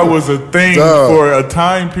JR was a thing for a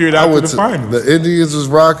time period after the finals. The Indians was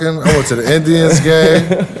rocking. I went to the Indians game.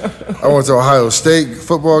 I went to Ohio State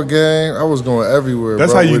football game. I was going everywhere.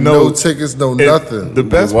 That's bro, how you with know. No tickets, no nothing. The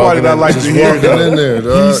best part that I like to hear,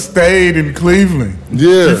 he stayed in Cleveland.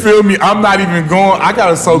 Yeah. You feel me? I'm not even going. I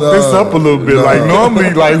gotta soak this up a little bit. Like,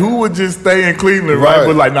 normally, like, who would just stay in Cleveland, right?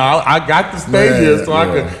 But like, I got to stay here so I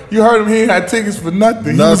could. You heard him, he had tickets for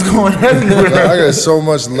nothing. He was going everywhere. I got so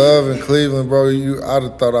much love in Cleveland, bro. I'd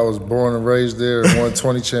have thought I was born and raised there and won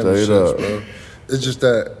 20 championships, bro. It's just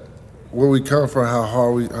that where we come from, how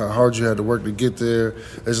hard you had to work to get there.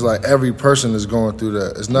 It's like every person is going through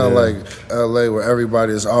that. It's not like LA where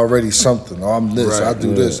everybody is already something. Oh, I'm this, I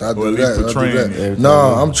do this, I do that, I do that. No,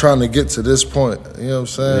 I'm trying to get to this point. You know what I'm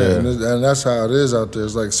saying? Yeah. And that's how it is out there.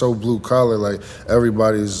 It's like so blue collar. Like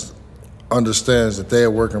everybody's understands that they're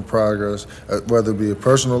a work in progress, whether it be a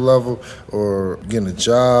personal level or getting a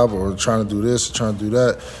job or trying to do this or trying to do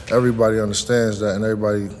that. Everybody understands that, and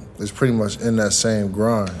everybody is pretty much in that same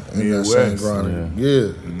grind. For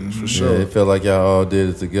sure. Yeah, it felt like y'all all did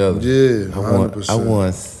it together. Yeah, 100%. I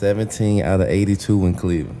won 17 out of 82 in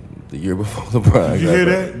Cleveland the year before LeBron. Did you hear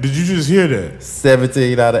that? Did you just hear that?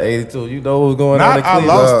 17 out of 82. You know what was going on in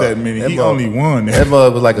Cleveland? I lost that many. He only won that. That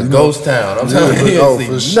mother was like a ghost town. I'm telling you, you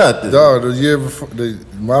didn't see nothing. Dog, the year before,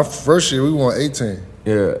 my first year, we won 18.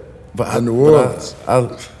 Yeah. But in New Orleans.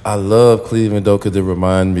 I love Cleveland, though, because it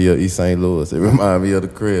reminded me of East St. Louis. It reminded me of the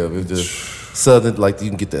crib. It's just Southern, like you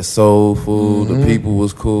can get that soul food. The people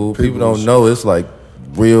was cool. People don't know it's like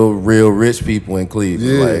real rich people in Cleveland.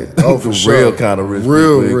 Yeah. Like, the real kind of rich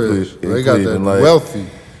real people rich. in they Cleveland. Got that like, wealthy.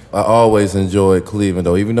 I always enjoyed Cleveland,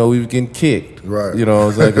 though, even though we were getting kicked. Right. You know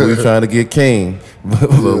what I'm saying? 'Cause we were trying to get king. But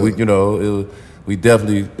we,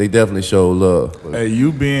 they definitely showed love. Hey,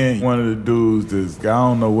 you being one of the dudes I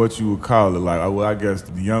don't know what you would call it. Like, I guess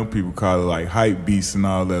the young people call it like hype beasts and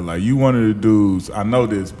all that. Like, you one of the dudes. I know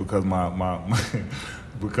this because my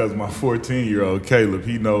because my 14-year-old Caleb,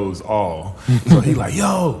 he knows all. So he like,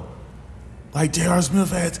 yo, like J.R.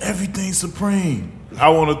 Smith adds everything Supreme. I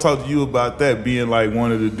want to talk to you about that, being like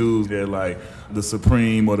one of the dudes that like the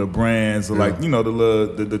Supreme or the brands or like, the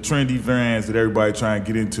trendy brands that everybody trying to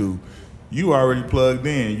get into. You already plugged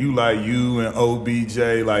in. You and OBJ,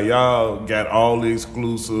 like y'all got all the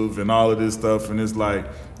exclusive and all of this stuff. And it's like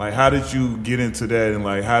how did you get into that? And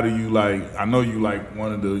like, how do you I know you like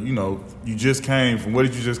one of the, you just came from, where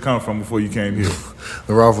did you just come from before you came here?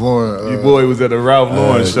 The Ralph Lauren. Your boy was at the Ralph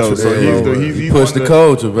Lauren show. So he pushed the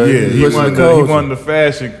culture, baby. Yeah, he won the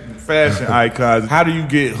fashion icons. How do you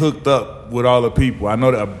get hooked up with all the people? I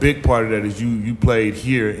know that a big part of that is you played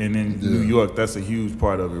here and in New York. That's a huge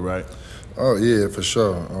part of it, right? Oh, yeah, for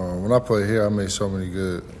sure. When I played here, I made so many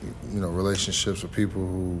good, relationships with people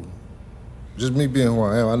who, just me being who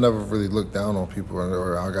I am, I never really looked down on people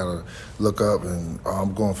or I got to look up and,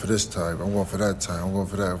 I'm going for this type, I'm going for that type, I'm going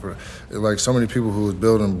for that. Like so many people who was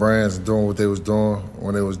building brands and doing what they was doing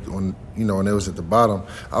when they was at the bottom,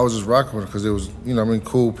 I was just rocking with it because it was,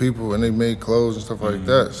 cool people and they made clothes and stuff like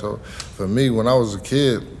that. So for me, when I was a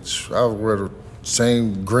kid, I would wear the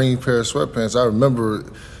same green pair of sweatpants. I remember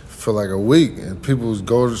for like a week, and people would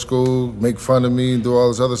go to school, make fun of me, and do all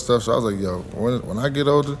this other stuff. So I was like, yo, when I get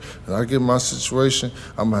older and I get my situation,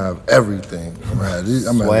 I'm gonna have everything. I'm gonna have these,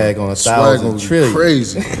 swag on 1,000 trillion.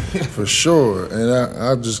 Crazy, for sure. And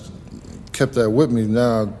I just kept that with me.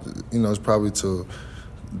 Now, it's probably too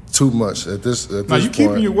much at this point. Now you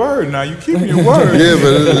keeping your word. Now you keeping your word. Yeah,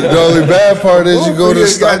 but the only bad part is you go to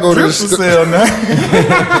the sale now.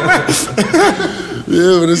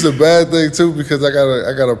 Yeah, but it's a bad thing too because I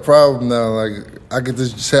got a problem now. Like I get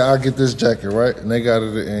this jacket, right, and they got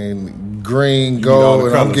it in green, gold,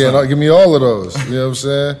 and I'm getting give me all of those. You know what I'm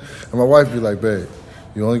saying? And my wife be like, babe,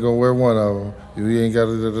 You only gonna wear one of them. You ain't got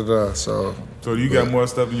to da-da-da. So you got more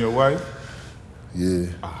stuff than your wife? yeah.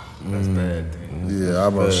 That's bad. Yeah,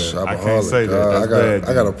 I'm a I can't say that. That's bad,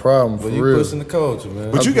 I got a problem for But you real. pushing the culture,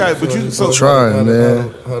 man. But you so trying,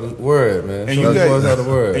 man. How to word, man. And Show you the boys got how to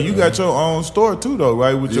word. and you got your own store too, though,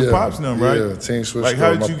 right? With your pops and them, right? Yeah, Team Switch Like, store,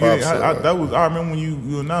 how did my you get it? pops, That was. I remember when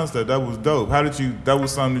you announced that. That was dope. How did you? That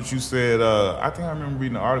was something that you said. I think I remember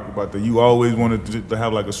reading an article about that. You always wanted to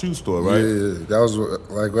have like a shoe store, right? Yeah, that was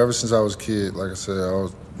like ever since I was a kid. Like I said, I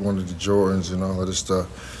was wanted the Jordans and all of this stuff.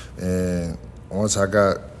 And once I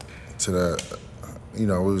got to that, we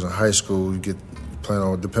was in high school. You get playing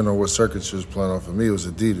on, depending on what circuit you was playing on. For me, it was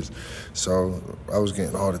Adidas. So I was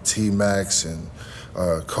getting all the T-Max and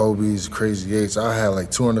Kobe's, Crazy 8s. I had like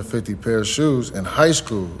 250 pair of shoes in high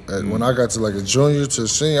school. When I got to like a junior to a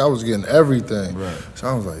senior, I was getting everything. Right. So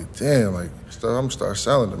I was like, damn, like I'm gonna start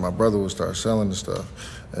selling it. My brother would start selling the stuff.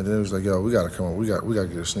 And then it was like, yo, we gotta come on, we gotta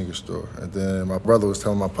get a sneaker store. And then my brother was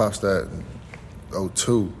telling my pops that in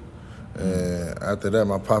 02. And after that,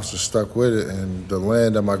 my pops was stuck with it. And the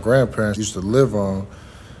land that my grandparents used to live on,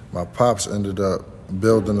 my pops ended up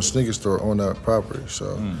building a sneaker store on that property.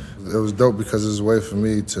 So it was dope because it was a way for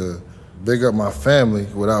me to big up my family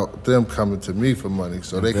without them coming to me for money.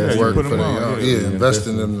 So they can work for their own. Yeah,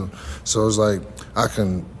 investing in them. So it's like I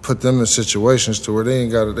can put them in situations to where they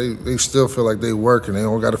ain't got to, they still feel like they working. They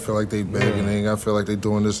don't got to feel like they begging. They ain't got to feel like they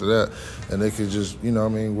doing this or that. And they could just,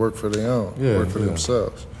 work for their own, work for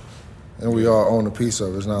themselves. And we all own a piece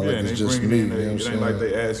of it. It's not like it's just me. It ain't like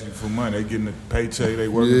they ask you for money. They getting a paycheck. They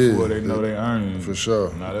working for it. They know they earning. For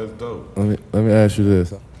sure. Nah, that's dope. Let me ask you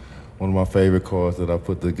this. One of my favorite cars that I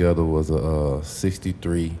put together was a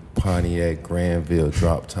 63 Pontiac Granville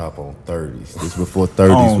drop top on 30s. This before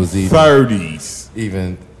 30s was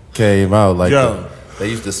even came out. Like they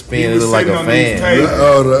used to spin it like a fan.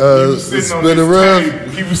 The spinning rim.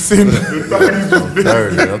 He was sitting on the 30s.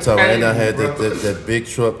 30. I'm talking about, and I had that big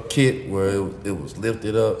truck kit where it was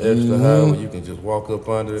lifted up extra high where you can just walk up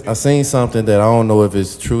under it. I seen something that I don't know if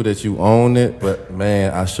it's true that you own it, but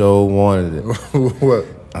man, I sure wanted it. What?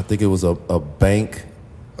 I think it was a bank.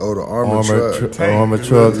 Oh, the armor truck. Armor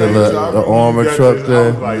truck, the armor truck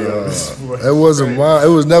there. It wasn't mine. It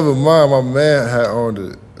was never mine. My man had owned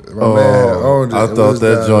it. My man had owned it. I thought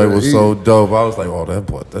that joint was so dope. I was like, oh,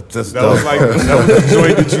 that's That dope. was like that was the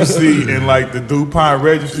joint that you see in like the DuPont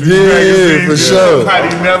registry. Yeah, for sure. Somebody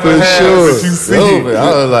never For had, sure. but you see Stupid. it.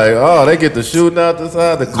 I was like, oh, they get the shooting out the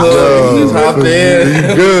side of the club. You just hopped in.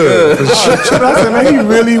 You good. For sure. I said, man, he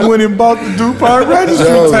really went and bought the DuPont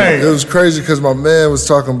registry tank. It was crazy because my man was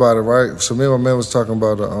talking about it, right? So me and my man was talking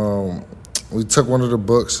about we took one of the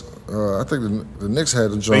books. I think the Knicks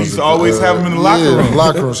had the joint. They used to always have them in the locker room. Yeah,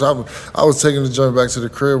 locker room. So I was taking the joint back to the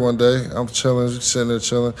crib one day. I'm chilling, sitting there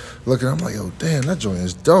chilling, looking. I'm like, yo, damn, that joint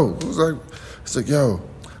is dope. It's like, yo,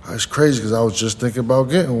 it's crazy because I was just thinking about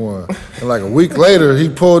getting one. And like a week later, he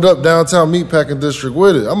pulled up downtown Meatpacking District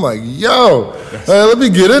with it. I'm like, yo, let me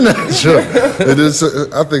get in that joint. And then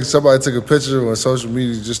I think somebody took a picture when social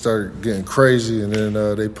media just started getting crazy, and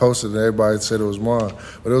then they posted and everybody said it was mine.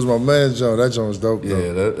 But it was my man's joint. That joint was dope, though.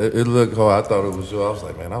 Yeah, it looked hard. I thought it was yours. I was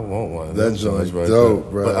like, man, I want one. That joint's dope,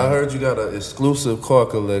 bro. But I heard you got an exclusive car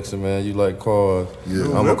collection, man. You like cars.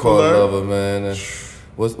 Yeah. I'm a car lover, man. And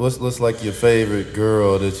what's like your favorite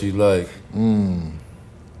girl that you like?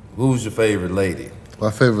 Who's your favorite lady?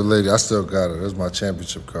 My favorite lady, I still got her. That's my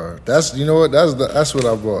championship car. That's that's what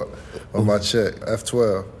I bought on my check.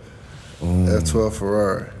 F12. F12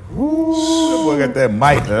 Ferrari. Ooh, that boy got that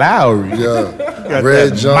Mike Lowry. Yeah. Got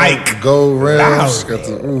Red that jump, Mike gold rims. Lowry. Got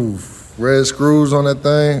the red screws on that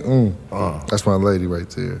thing. That's my lady right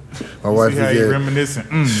there. My wife See how you reminiscing?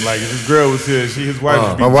 Like if his girl was here, his wife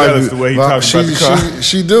would be my jealous the way he talking about the car.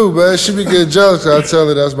 She do, man. She be getting jealous. I tell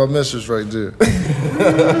her that's my mistress right there.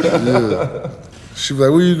 Yeah. She be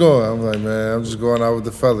like, where you going? I'm like, man, I'm just going out with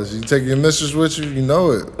the fellas. You take your mistress with you? You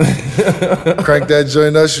know it. Crank that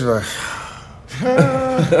joint up. She like,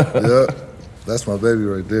 yeah. That's my baby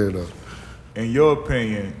right there, though. In your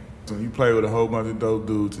opinion, when you play with a whole bunch of dope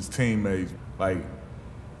dudes as teammates, like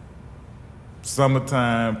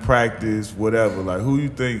summertime, practice, whatever, like who you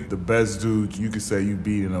think the best dude you could say you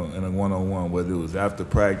beat in a one-on-one, whether it was after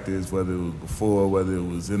practice, whether it was before, whether it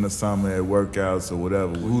was in the summer at workouts or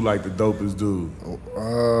whatever, who like the dopest dude?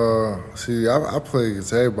 See, I play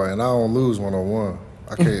against everybody, and I don't lose one-on-one.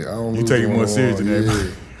 I don't lose. You take it more serious than everybody.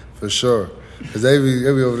 Yeah, for sure. Because they be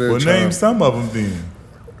over there. Well, name some of them then.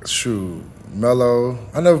 Shoot. Melo.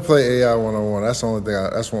 I never played AI one-on-one. That's the only thing.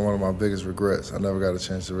 That's one of my biggest regrets. I never got a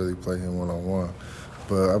chance to really play him one-on-one.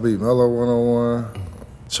 But I beat Melo one-on-one,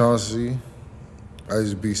 Chauncey, I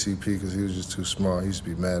used to beat CP because he was just too small. He used to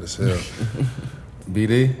be mad as hell.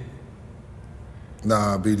 BD?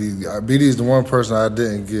 Nah, BD is the one person I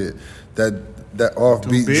didn't get. That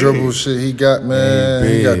offbeat dribble shit he got, man.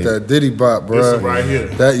 He got that Diddy bop, bro. This one right here.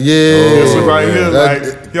 This one right here,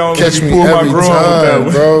 that, like, y'all catch me pull my every groin time,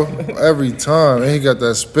 with bro. Every time. And he got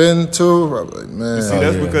that spin too. I'm like, man. See,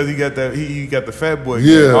 that's because he got that. He got the fat boy.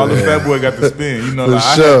 Yeah. All the fat boy got the spin. You know, For like,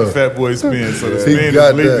 I sure. had the fat boy spin. So the He spin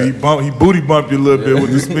got is legal. that. He booty bump you a little bit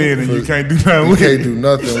with the spin, and you can't do nothing You with can't it. do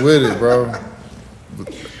nothing with it, bro.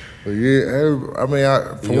 But yeah, I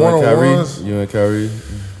mean, for You and one-on-ones, Kyrie? You and Kyrie?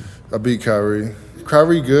 I beat Kyrie.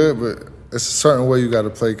 Kyrie good, but it's a certain way you got to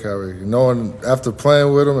play Kyrie. Knowing after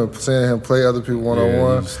playing with him and seeing him play other people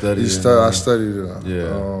one-on-one, you studied I studied him.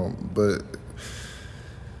 Yeah. But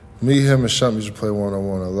me, him, and Shump used to play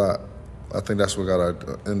one-on-one a lot. I think that's what got our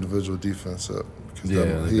individual defense up.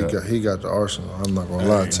 Because he got the arsenal. I'm not gonna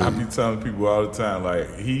lie to I you. be telling people all the time,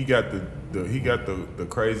 like he got the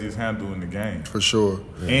craziest handle in the game, For sure.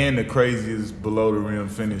 and the craziest below the rim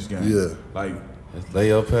finish game. Yeah. like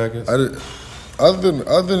Layup package?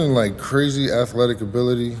 Other than like crazy athletic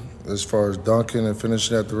ability as far as dunking and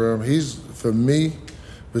finishing at the rim, he's, for me,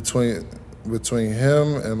 between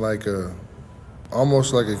him and like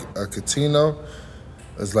almost like a Coutinho,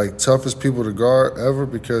 is like toughest people to guard ever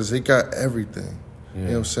because he got everything. You know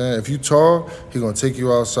what I'm saying? If you tall, he gonna take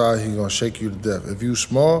you outside. He gonna shake you to death. If you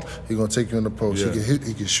small, he gonna take you in the post. Yeah.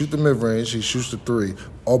 He can shoot the mid range. He shoots the three.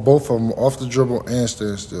 Or both of them off the dribble and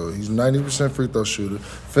stand still. He's 90% free throw shooter.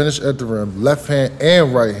 Finish at the rim, left hand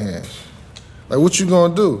and right hand. Like what you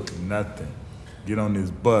gonna do? nothing. Get on this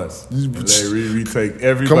bus and let Come we take Come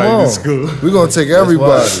everybody on, to school. we gonna take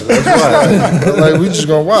everybody. Like we just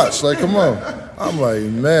gonna watch. Like come on. I'm like,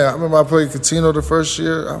 man. I remember I played Coutinho the first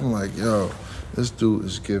year. I'm like, yo, this dude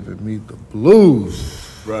is giving me the blues.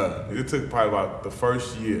 Bruh, it took probably about the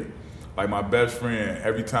first year. Like my best friend,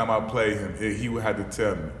 every time I played him, he would have to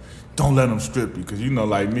tell me, "Don't let him strip you," because you know,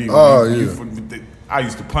 like me, I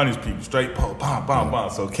used to punish people straight, bam, bam, bam.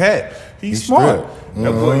 So Cat, he's smart.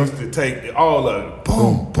 That boy used to take all of it,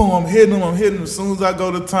 boom, boom. I'm hitting him. As soon as I go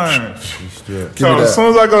to turn, so as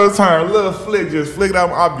soon as I go to turn, a little flick, just flick it out.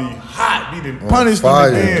 I'll be hot, be punished him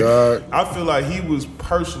again. Dog. I feel like he was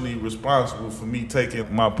personally responsible for me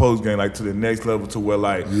taking my post game like to the next level to where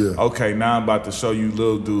like, okay, now I'm about to show you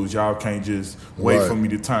little dudes, y'all can't just wait for me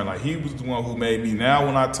to turn. Like he was the one who made me. Now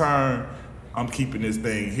when I turn, I'm keeping this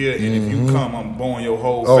thing here, and if you come, I'm blowing your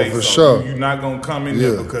whole face for off. sure. You're not gonna come in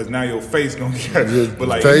there because now your face gonna get. But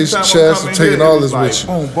like face, anytime chest, I'm coming taking here, all it was this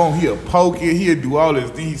like, with you. boom, boom. He'll poke it. He'll do all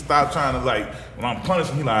this. Then he stop trying to like. When I'm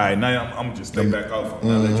punishing, he like, all right, now I'm gonna just stay back off. I'm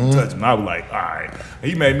not let you touch him. I was like, all right.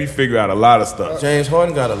 He made me figure out a lot of stuff. James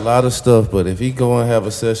Harden got a lot of stuff, but if he go and have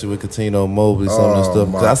a session with Coutinho, Mobley, some of the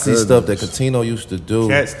stuff, 'cause I see stuff that Coutinho used to do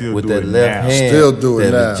Cat still with do that it left now. hand. Still do it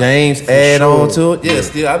that now. James add on to it. Yeah,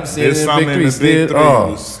 still I'm seeing There's it in something Big in the Three. Big Three.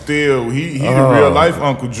 Was still, he the real life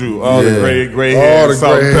Uncle Drew. All the gray hair, All the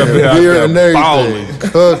salt and gray pepper hair, out beard there and everything, balling.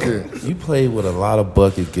 cooking. You played with a lot of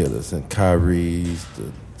bucket getters and Kyrie's,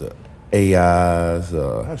 the AIs,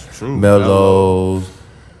 That's true. Melos.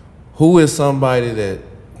 Who is somebody that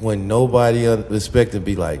when nobody expected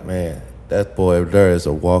be like, man, that boy there is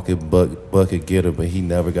a walking bucket getter, but he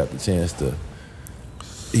never got the chance to.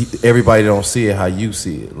 Everybody don't see it how you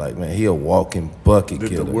see it. Like, man, he a walking bucket That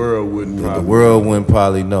getter. the world wouldn't The probably world wouldn't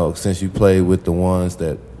probably know since you played with the ones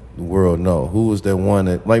that the world know. Who was that one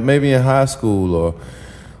that, like maybe in high school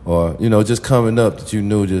or you know, just coming up that you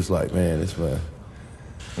knew just like, man, this man.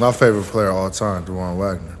 My favorite player of all time, DeJuan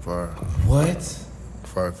Wagner. What?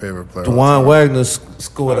 Our favorite player. of all DeJuan time. Wagner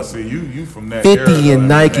scored I see you from that 50 era, in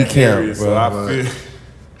Nike that camp, area, bro. So I feel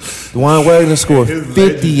DeJuan Wagner scored His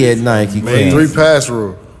 50 at legend Nike is camp. 3-pass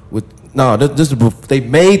rule. They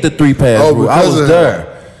made the 3-pass Oh, rule. I because was of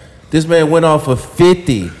there. This man went off for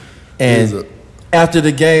 50, and after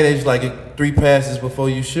the game, they was like 3 passes before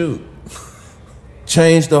you shoot.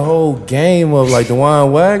 Changed the whole game of like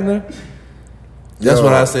DeJuan Wagner. That's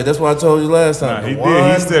what I said. That's what I told you last time. Nah, he DeJuan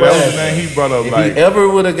did. He said that was the Wagner. name he brought up. If Like he ever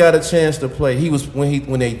would have got a chance to play, he was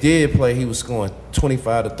when they did play, he was scoring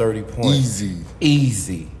 25 to 30 points.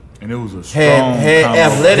 Easy. and it was a strong Had combo.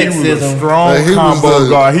 athleticism. He was a strong Like, he was combo the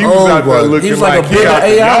guard. He was out there old looking He was like a he bigger out the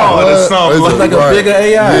AI. yard or What? something. He was like a Right. bigger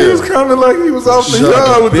AI. He was coming like he was off the Shut yard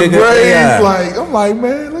up. with the Bigger braids. AI. Like I'm like,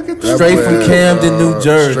 man, look at this. Straight boy from had, Camden, New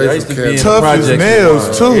Jersey. straight I used to from be in the Tough as projects.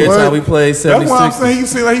 nails too. Every What? time we played That's why I'm 76. saying he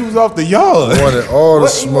seemed like he was off the yard. Wanted all the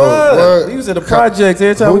What he smoke. was? What? He was in the projects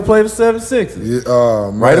every time we played the 76. Yeah,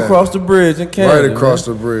 man. Right across the bridge in Camden. Right across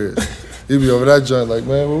the bridge. He be over that joint like,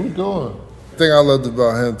 man, where we going? The thing I loved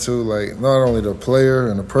about him too, like not only the player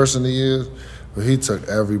and the person he is, but he took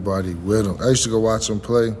everybody with him. I used to go watch him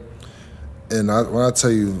play, and when I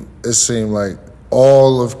tell you, it seemed like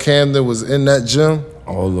all of Camden was in that gym.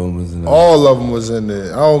 All of them was in there. All of them was in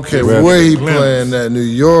there. I don't care where he playing at, New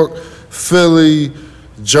York, Philly,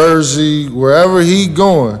 Jersey, wherever he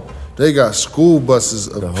going, they got school buses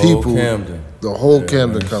of people. Camden. The whole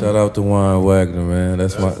Camden coming. Shout out to Warren Wagner, man.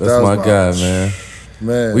 That's my guy, man.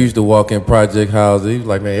 Man. We used to walk in project houses. He was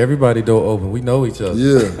like, man, everybody door open. We know each other.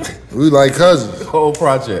 Yeah, we like cousins. Whole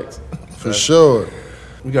project. For sure.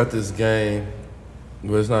 We got this game.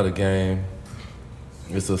 Well, it's not a game.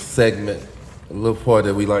 It's a segment, a little part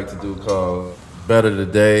that we like to do called Better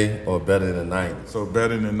Today or Better in the 90s. So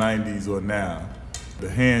better in the 90s or now? The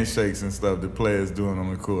handshakes and stuff the players doing on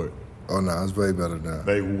the court. Oh, no, it's way better now.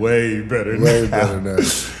 They way better now. Way better now.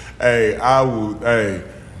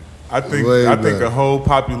 I think the whole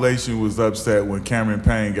population was upset when Cameron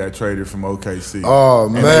Payne got traded from OKC. Oh,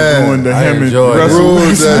 and man. They ruined him and Russell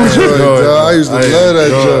Ruined that joint, dog. I used to love that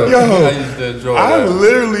joint. Yo, I used to enjoy I that.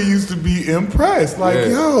 literally used to be impressed. Like,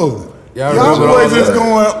 y'all remember boys all is that.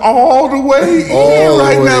 going all the way All in the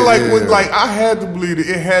right way now. Like, in. I had to believe it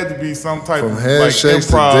had to be some type From of like handshakes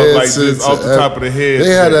to improv, like dances just off the top of the head. They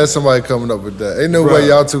had to have somebody coming up with that. Ain't no way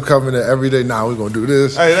y'all two coming in every day. Nah, we gonna do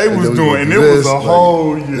this. Hey, they and was then we doing, gonna and do it was this. a Like,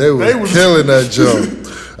 whole year. They was killing that joke.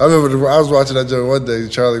 I remember I was watching that joke one day.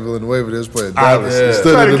 Charlie Villanueva, they was playing Dallas. yeah.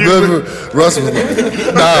 Instead Try of to the get Denver, Russell was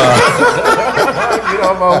like, nah, Get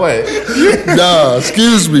off my way. nah,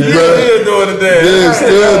 excuse me, bro. Still doing the dance. Yeah,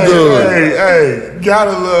 still doing it. Hey,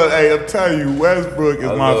 gotta love. Hey, I'm telling you, Westbrook is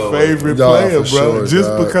my love favorite Dog, player, for bro. sure, Just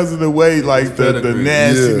dog. because of the way, like the pedigree.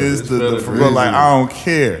 nastiness, Yeah, the it's for real, like I don't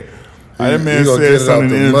care. That he man gonna said get it something out in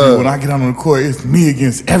the the interview. mud. When I get out on the court, it's me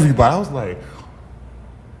against everybody. I was like,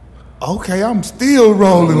 okay, I'm still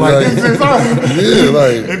rolling like Like, this. yeah,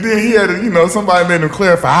 like, And then he had to, somebody made him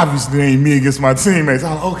clarify. Obviously, it ain't me against my teammates.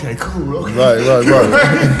 I was like, okay, cool. Okay. right. Like,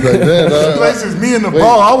 man, The place is me and the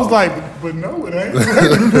ball. I was like, but no, it ain't.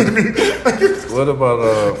 What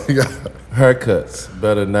about haircuts?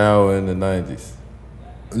 Better now or in the 90s?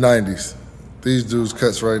 90s. These dudes'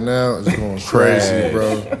 cuts right now is going crazy,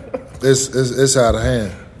 bro. It's out of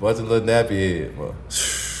hand. Bunch of little nappy head, bro.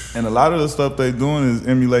 And a lot of the stuff they doing is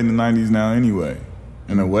emulating the 90s now anyway,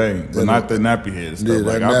 in a way. But not the nappy head stuff. Yeah,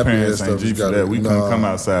 like that our nappy parents head ain't stuff G for gotta- that. We couldn't nah. come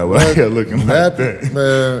outside without here looking like that.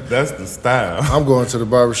 Man, That's the style. I'm going to the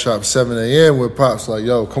barbershop 7 a.m. with Pops like,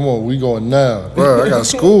 yo, come on, we going now. Bro, I got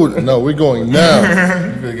school. No, we going now. You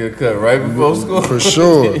finna get cut right before school? For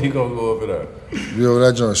sure. You gonna go over there. Yo,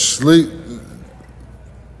 that joint sleep.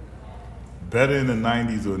 Better in the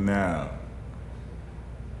 90s or now,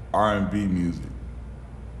 R&B music.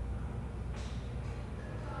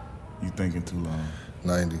 You thinking too long.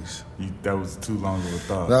 90s. That was too long of a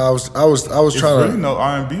thought. No, I was It's trying really to. no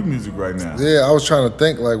R&B music right now. Yeah, I was trying to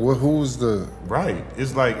think like, who was the Right.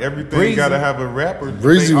 It's like everything Breezy. got to have a rapper.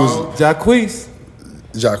 Breezy They was- all- Jacquees.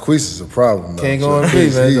 Jacquees is a problem. Though. Can't go R&B,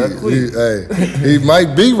 man. Jacquees. He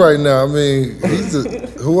might be right now. I mean,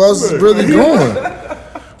 who else is really going?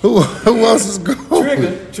 Who else is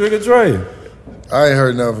going? Trigger Dre. I ain't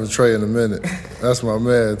heard nothing from Trey in a minute. That's my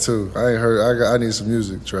man too. I ain't heard. I need some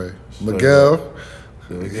music, Trey. Miguel,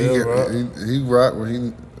 he rock when he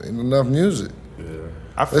ain't enough music.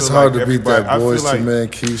 I feel It's hard like to beat everybody- that I feel Boys like to Men,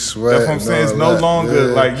 Keith Sweat. That's what I'm saying. It's and no all that. longer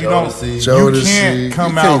Yeah. like you Jodeci. don't. You Jodeci. can't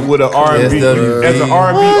come You out can't- with an R&B SWV. as an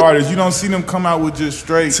R&B artist. You don't see them come out with just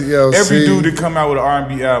straight. TLC. Every dude that come out with an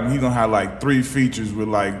R&B album, he gonna have like 3 features with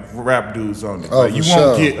like rap dudes on it. Oh, Like, you for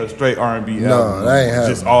won't sure. get a straight R&B No, album. that ain't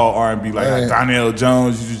just happening. all R&B like That ain't- Donnell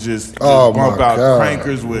Jones. You just Oh, bump my out God.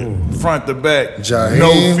 crankers with front to back. Jaheim.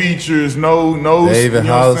 No features. No. David you know what I'm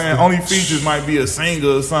Hollister. saying? Only features might be a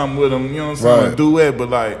singer or something with them. You know what I'm saying? Right. A duet,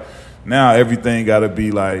 but like. Now everything got to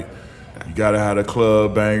be like, you got to have a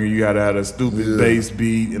club banger, you got to have a stupid bass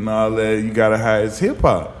beat and all that. You got to have it's hip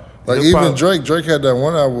hop. Like even Drake had that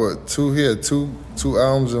one album. He had two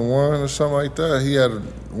albums in one or something like that. He had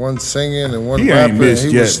one singing and one He rapping. ain't missed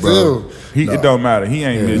he yet, was still. bro. It don't matter. He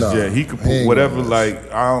ain't missed nah. yet. He could He put ain't whatever. gonna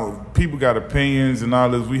Like people got opinions and all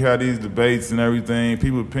this. We had these debates and everything.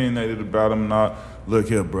 People opinionated about him and all. Look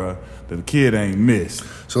here, bro. The kid ain't missed.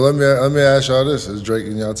 So let me ask y'all this: is Drake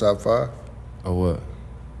in y'all top 5 Or what?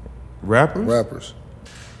 Rappers. rappers?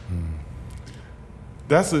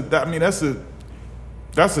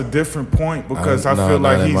 That's a different point because I No, feel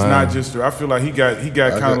like not in he's mine. not just. I feel like he got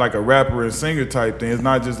kind of like a rapper and singer type thing. It's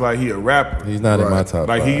not just like he a rapper. He's not in my Right. top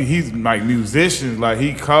Like 5. he's like musicians, like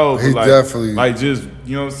he cold, He but like, definitely- like just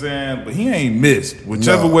you know what I'm saying. But he ain't missed.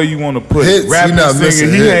 Whichever No. way you want to put Hits, it, he rapping, not missing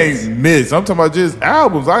singing, he hits. ain't missed. I'm talking about just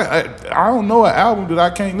albums. I don't know an album that I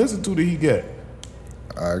can't listen to that he get.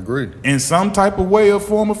 I agree. In some type of way or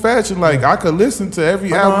form or fashion. Like, I could listen to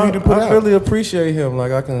every album he done put out. I really appreciate him.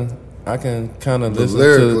 Like, I can kind of listen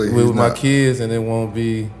to with my kids, and it won't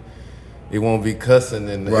be cussing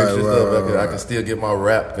and extra stuff. I can still get my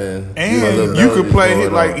rap and you could play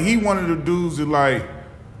it like he one of the dudes that like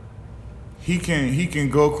he can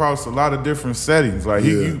go across a lot of different settings. Like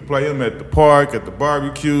you can play him at the park, at the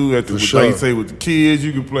barbecue, like you say with the kids.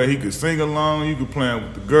 You can play. He could sing along. You can play him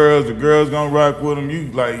with the girls. The girls gonna rock with him.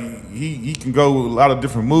 You like he can go with a lot of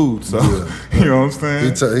different moods. So you know what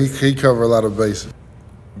I'm saying? He cover a lot of bases.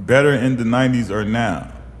 Better in the 90s or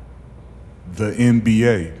now? The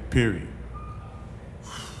NBA, period.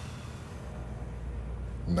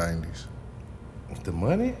 90s. The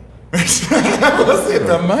money? Was it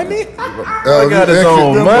the money? I got his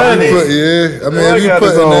own money. I mean, if you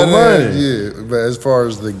put that money. But as far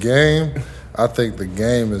as the game, I think the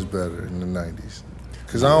game is better in the 90s.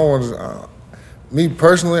 Because I don't want to... Me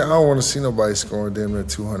personally, I don't want to see nobody scoring damn near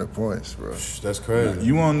 200 points, bro. That's crazy.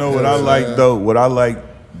 You want to know what I like, though? What I like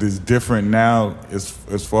is different now as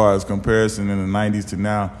far as comparison in the 90s to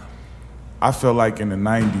now. I feel like in the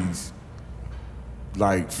 90s,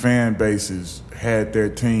 like fan bases had their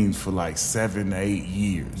teams for like 7 to 8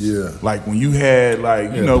 years. Yeah. Like when you had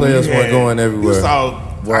players weren't going everywhere. You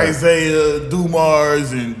saw Isaiah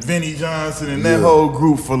Dumars and Vinnie Johnson and that whole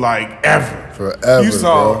group for like ever. Forever. You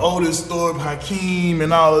saw bro. Otis Thorpe, Hakeem,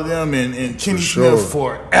 and all of them, and Kenny Smith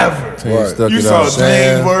forever. You saw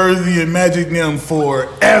James Worthy and Magic them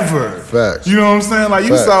forever. Facts. You know what I'm saying? Like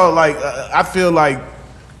you saw, like I feel like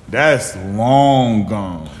that's long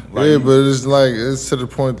gone. Like, but it's to the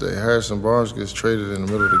point that Harrison Barnes gets traded in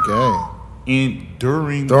the middle of the game.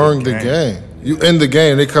 During the game. You in the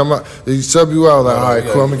game, they come out, they sub you out like, all right,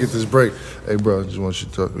 cool, I'm gonna get this break. Hey, bro, I just want you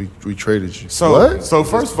to talk. We traded you. So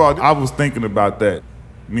first of all, I was thinking about that.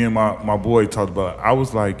 Me and my boy talked about it. I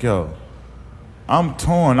was like, yo, I'm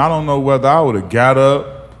torn. I don't know whether I would have got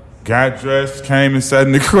up, got dressed, came and sat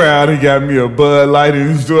in the crowd and got me a Bud Light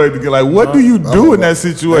and enjoyed it. Like, what do you do in that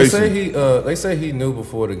situation? They say he knew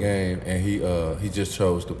before the game and he just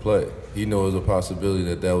chose to play. He knew it was a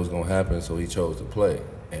possibility that was gonna happen, so he chose to play.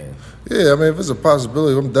 And yeah, I mean, if it's a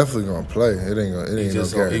possibility, I'm definitely gonna play. It ain't no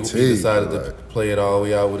guarantee. He decided to play it all the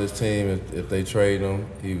way out with his team. If they trade him,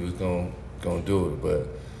 he was gonna do it, but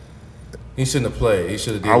he shouldn't have played. He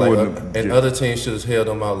should have did other teams should have held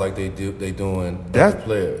him out like they doing other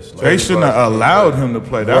players. Like they shouldn't have allowed him to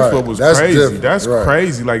play. That's what was crazy. Different. That's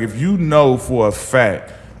crazy. Like if you know for a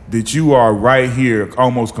fact that you are right here,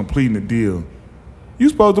 almost completing the deal, you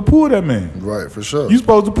supposed to pull that man. Right, for sure. You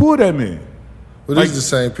supposed to pull that man. But these are the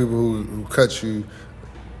same people who cut you,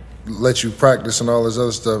 let you practice and all this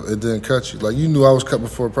other stuff. It didn't cut you. Like you knew I was cut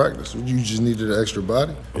before practice. You just needed an extra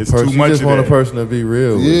body. It's too much. You just want a person to be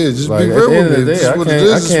real. Yeah, just be real with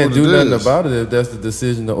me. I can't do nothing about it if that's the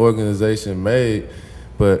decision the organization made.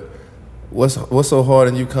 But what's so hard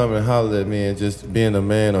in you coming and holler at me and just being a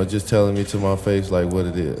man or just telling me to my face like what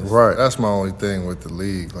it is? Right. That's my only thing with the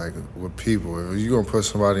league. Like with people, if you're gonna put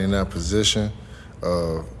somebody in that position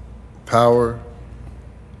of power.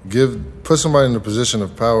 Put somebody in a position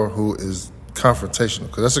of power who is confrontational,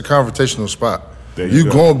 because that's a confrontational spot.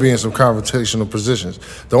 You're going to be in some confrontational positions.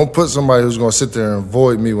 Don't put somebody who's going to sit there and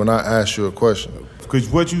avoid me when I ask you a question. Because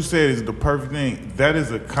what you said is the perfect thing. That is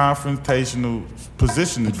a confrontational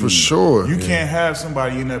position to be. For sure. You can't have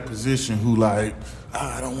somebody in that position who like,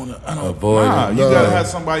 I don't avoid it. You gotta have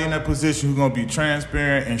somebody in that position who's gonna be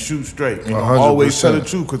transparent and shoot straight and always tell the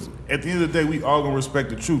truth. Because at the end of the day, we all gonna respect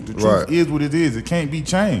the truth. The truth is what it is. It can't be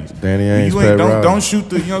changed. Danny Ainge, Pat Riley. Don't shoot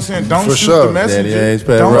the. You know what I'm saying? Don't For shoot sure. the messenger. Danny Ainge,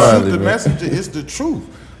 Pat don't Riley, shoot the man. messenger. It's the truth.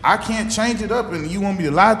 I can't change it up. And you want me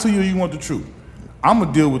to lie to you, or you want the truth? I'm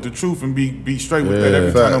gonna deal with the truth and be straight with that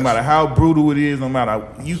every time, no matter how brutal it is, no matter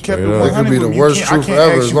you kept it 100. It could be the worst truth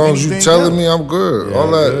ever. As long as you telling me, I'm good. Yeah,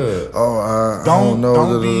 all that. Good. I don't know.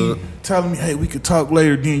 Don't be telling me, hey, we could talk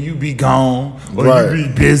later. Then you be gone, or you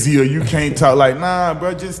be busy, or you can't talk. Like, nah,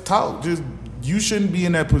 bro, just talk. You shouldn't be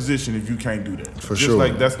in that position if you can't do that. For just sure.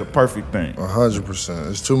 Like that's the perfect thing.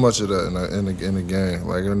 100%. It's too much of that in the game.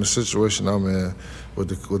 Like in the situation I'm in with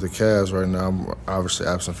the Cavs right now, I'm obviously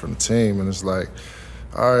absent from the team, and it's like,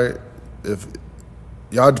 all right, if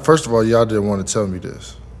y'all, first of all, y'all didn't want to tell me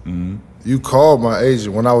this. Mm-hmm. You called my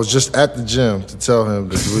agent when I was just at the gym to tell him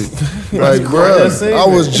this week. Like, bro,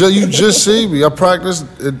 you just see me. I practiced.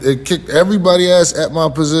 It kicked everybody ass at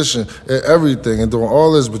my position and everything and doing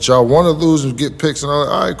all this. But y'all want to lose and get picks and all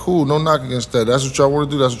that. All right, cool. No knock against that. That's what y'all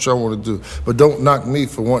want to do. That's what y'all want to do. But don't knock me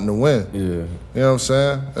for wanting to win. Yeah. You know what I'm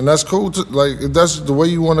saying? And that's cool. Like, if that's the way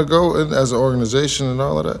you want to go and as an organization and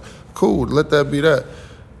all of that, cool. Let that be that.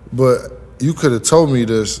 But you could have told me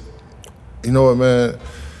this. You know what, man?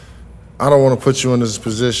 I don't want to put you in this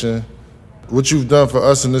position. What you've done for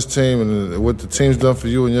us in this team and what the team's done for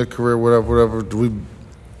you in your career, whatever,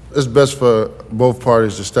 it's best for both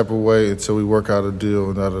parties to step away until we work out a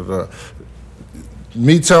deal.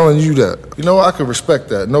 Me telling you that, you know, I can respect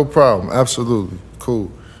that. No problem. Absolutely.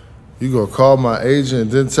 Cool. You gonna call my agent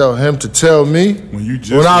and then tell him to tell me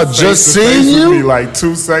when I just seen you? Like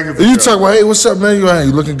 2 seconds ago. You talk about, hey, what's up, man?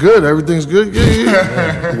 You looking good? Everything's good?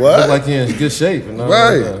 Yeah. What? Look like you're in good shape. And all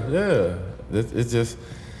Right. That. Yeah. It's just,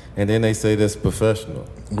 and then they say that's professional.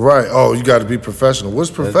 Right. Oh, you got to be professional. What's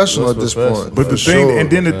professional What's at this professional? point? But the For thing, sure. and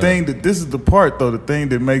then the thing that this is the part though, the thing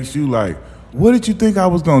that makes you like, what did you think I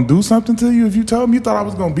was gonna do something to you if you told me you thought I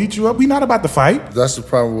was gonna beat you up? We not about to fight. That's the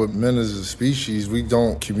problem with men as a species. We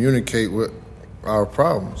don't communicate with our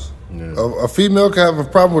problems. Yeah. A female can have a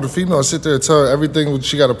problem with a female and sit there and tell her everything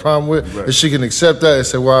she got a problem with, and she can accept that and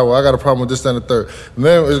say, well, I got a problem with this, that, and the third.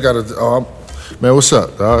 Man, it's got to, man, what's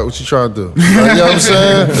up, dog? What you trying to do? Like, you know what I'm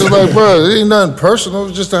saying? It's like, bro, it ain't nothing personal.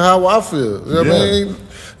 It's just how I feel. You know what I mean?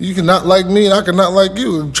 You can not like me and I can not like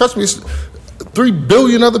you. Trust me, it's 3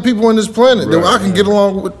 billion other people on this planet that I can get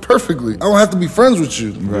along with perfectly. I don't have to be friends with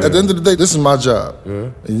you. Right. At the end of the day, this is my job.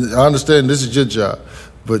 Yeah. And I understand this is your job.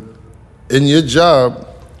 But in your job,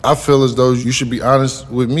 I feel as though you should be honest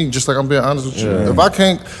with me, just like I'm being honest with you. If I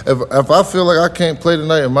can't, if I feel like I can't play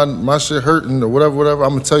tonight and my shit hurting or whatever,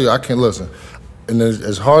 I'm gonna tell you I can't listen. And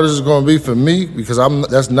as hard as it's gonna be for me, because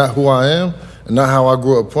that's not who I am and not how I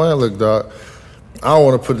grew up playing. Look, dog, I don't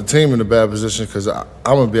want to put the team in a bad position because I'm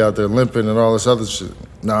gonna be out there limping and all this other shit.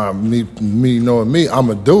 Nah, me knowing me, I'm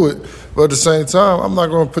gonna do it. But at the same time, I'm not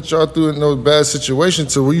gonna put y'all through no bad situation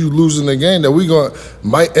to where you losing the game that we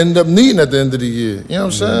might end up needing at the end of the year. You know what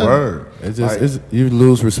I'm saying? Word. You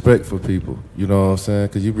lose respect for people. You know what I'm saying?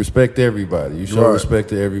 Because you respect everybody. You show respect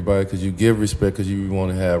to everybody because you give respect because you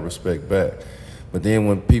want to have respect back. But then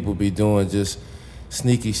when people be doing just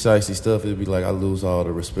sneaky, shicey stuff, it'd be like I lose all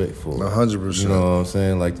the respect for it. 100%. You know what I'm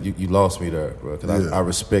saying? Like you lost me there, bro. Because I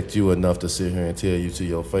respect you enough to sit here and tell you to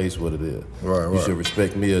your face what it is. Right. You should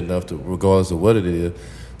respect me enough to, regardless of what it is,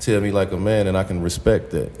 tell me like a man, and I can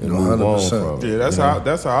respect that and move on from it. Yeah, that's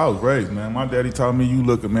how I was raised, man. My daddy taught me you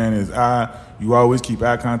look a man in his eye. You always keep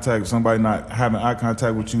eye contact. If somebody not having eye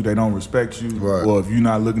contact with you, they don't respect you. Right. Or if you're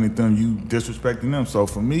not looking at them, you disrespecting them. So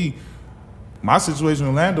for me, my situation in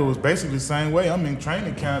Orlando was basically the same way. I'm in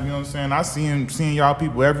training camp, you know what I'm saying? I seeing y'all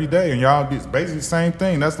people every day, and y'all do basically the same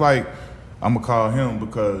thing. That's like, I'm gonna call him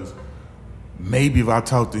because maybe if I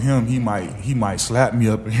talk to him, he might slap me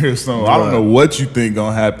up in here or something. I don't know what you think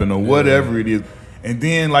gonna happen or whatever it is. And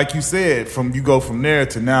then, like you said, you go from there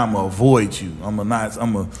to now, I'm gonna avoid you. I'm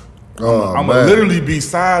gonna literally be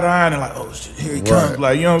side-eyeing and like, oh shit, here he comes.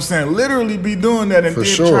 Like, you know what I'm saying? Literally be doing that and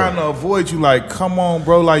trying to avoid you. Like, come on,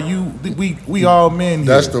 bro. Like we all men here.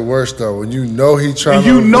 That's the worst though. When you know he trying and to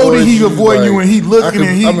you know that he avoiding like, you and he looking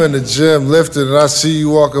I'm in the gym lifting and I see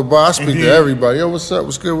you walking by. I speak to everybody. Yo, what's up?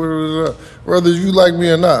 What's good? Whether you like me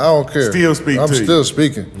or not, I don't care. I'm still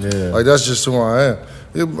speaking. Yeah. Like that's just who I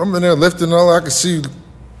am. I'm in there lifting and all. I can see.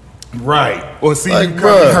 Right. Or see like, you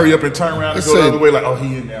come hurry up and turn around and go the other way. Like, oh,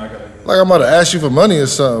 he in there. I gotta. Like I'm about to ask you for money or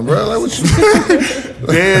something, bro. Like what you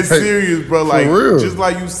dead serious, bro. Like for real. Just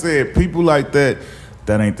like you said, people like that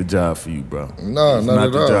ain't the job for you, bro. No, it's not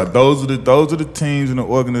at the all. Job. Those are the teams and the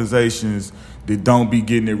organizations that don't be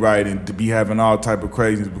getting it right and to be having all type of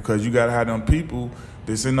craziness because you gotta have them people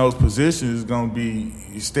that's in those positions gonna be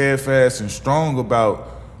steadfast and strong about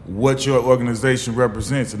what your organization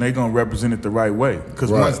represents, and they gonna represent it the right way.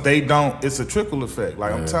 Because once they don't, it's a trickle effect.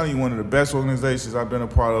 Like I'm telling you, one of the best organizations I've been a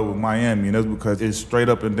part of with Miami, and that's because it's straight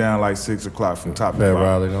up and down like 6 o'clock from top to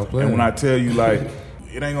bottom. And when I tell you, like,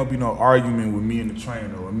 it ain't gonna be no argument with me and the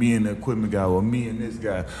trainer, or me and the equipment guy, or me and this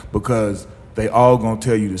guy, because they all gonna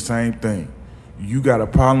tell you the same thing. You got a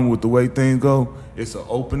problem with the way things go? It's an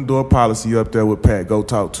open door policy up there with Pat. Go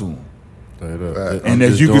talk to him. And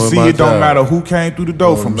as you can see, it don't matter who came through the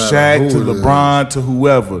door, from Shaq to LeBron to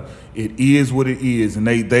whoever. It is what it is, and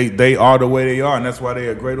they are the way they are, and that's why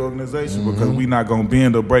they're a great organization, because we not gonna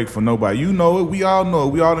bend or break for nobody. You know it, we all know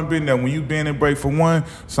it. We all done been there. When you bend and break for one,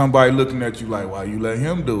 somebody looking at you like, why you let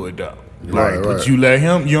him do it though? But you let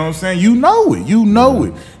him, you know what I'm saying? You know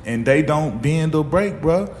it. And they don't bend or break,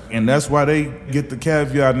 bro. And that's why they get the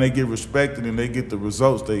caveat and they get respected and they get the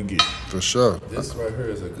results they get. For sure. This right here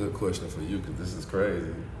is a good question for you because this is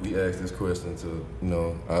crazy. We asked this question to,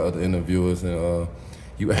 our other interviewers, and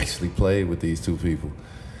you actually played with these two people.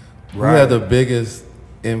 Who had the biggest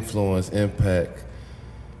influence, impact,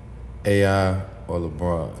 AI or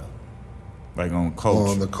LeBron? Like on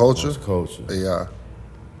culture. On the culture? Culture. AI.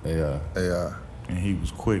 AI. And he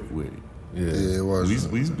was quick with it. Yeah, it was.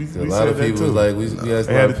 We A lot of people was like, we asked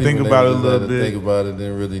a lot of people, think about it a little bit. Think about it,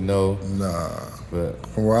 didn't really know. Nah. But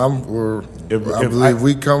From where I believe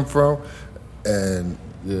we come from, and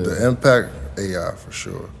the impact, AI for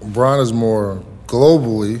sure. Bron is more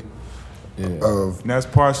globally. And that's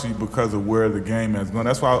partially because of where the game has gone.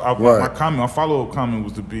 That's why my follow-up comment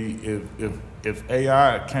was to be if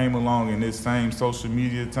AI came along in this same social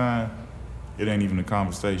media time, it ain't even a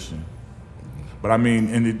conversation. But I mean,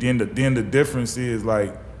 and then the difference is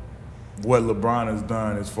like what LeBron has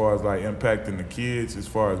done as far as like impacting the kids, as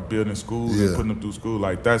far as building schools and putting them through school,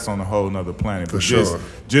 like that's on a whole nother planet. For sure.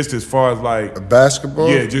 Just as far as like basketball?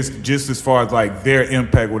 Yeah, just as far as like their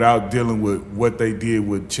impact without dealing with what they did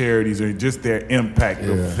with charities or just their impact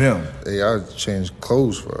of them. AI changed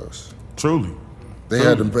clothes for us. Truly. They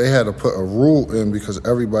had to put a rule in because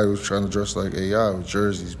everybody was trying to dress like AI with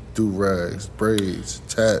jerseys, do-rags, braids,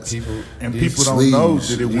 tats. People don't know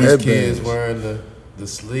that these kids wearing the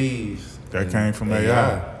sleeves. That came from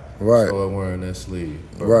AI. Right. So wearing that sleeve.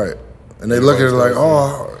 Right. And they look at it like,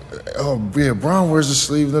 Bron wears the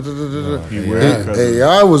sleeve.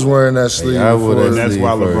 AI was wearing that sleeve. And that's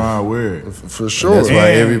why LeBron wear it. For sure. And that's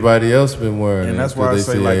why everybody else been wearing it. And that's why I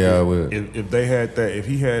say, like, if if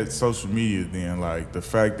he had social media, then like the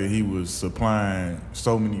fact that he was supplying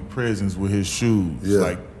so many prisons with his shoes,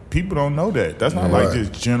 like people don't know that. That's not like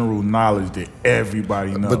just general knowledge that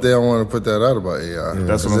everybody knows. But they don't want to put that out about AI.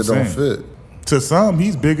 That's what I'm saying. It don't fit. To some,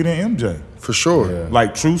 he's bigger than MJ. For sure.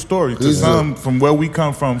 Like, true story. To some, from where we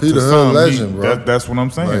come from, he's to the some, legend, bro. That's what I'm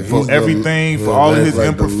saying. Like, for everything, for all of his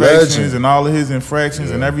imperfections and all of his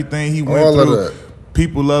infractions and everything he went through,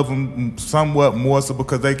 people love him somewhat more so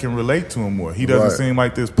because they can relate to him more. He doesn't seem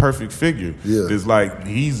like this perfect figure. It's like,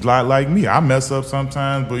 he's like me. I mess up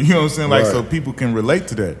sometimes, but you know what I'm saying? Like, so people can relate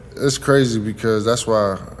to that. It's crazy because that's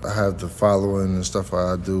why I have the following and stuff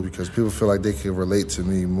I do, because people feel like they can relate to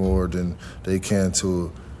me more than they can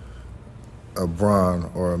to a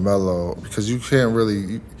Bron or a Melo, because you can't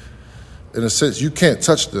really, in a sense, you can't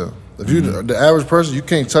touch them. If you the average person, you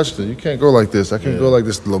can't touch them. You can't go like this. I can't go like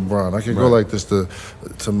this to LeBron. I can't go like this to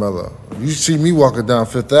Melo. You see me walking down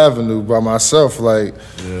Fifth Avenue by myself, like,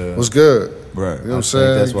 what's good? Right. You know what I'm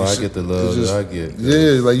saying? That's why I get the love that I get.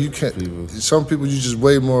 Yeah, like you can't. Some people you just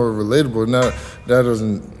way more relatable. Now that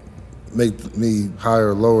doesn't make me higher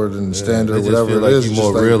or lower than the standard or whatever feel it is. Like you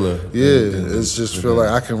more realer. It's just feel like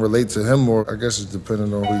I can relate to him more. I guess it's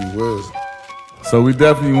depending on who you is. So we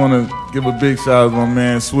definitely want to give a big shout out to my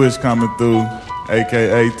man Swish coming through,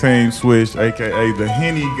 a.k.a. Team Swish, a.k.a. the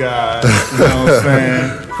Henny guy. You know what I'm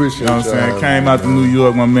saying? Appreciate you know what I'm saying? Came out to New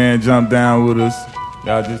York, my man jumped down with us.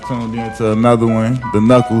 Y'all just tuned in to another one, the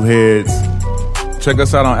Knuckleheads. Check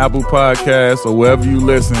us out on Apple Podcasts or wherever you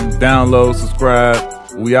listen. Download, subscribe.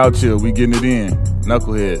 We out here. We getting it in.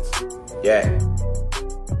 Knuckleheads. Yeah.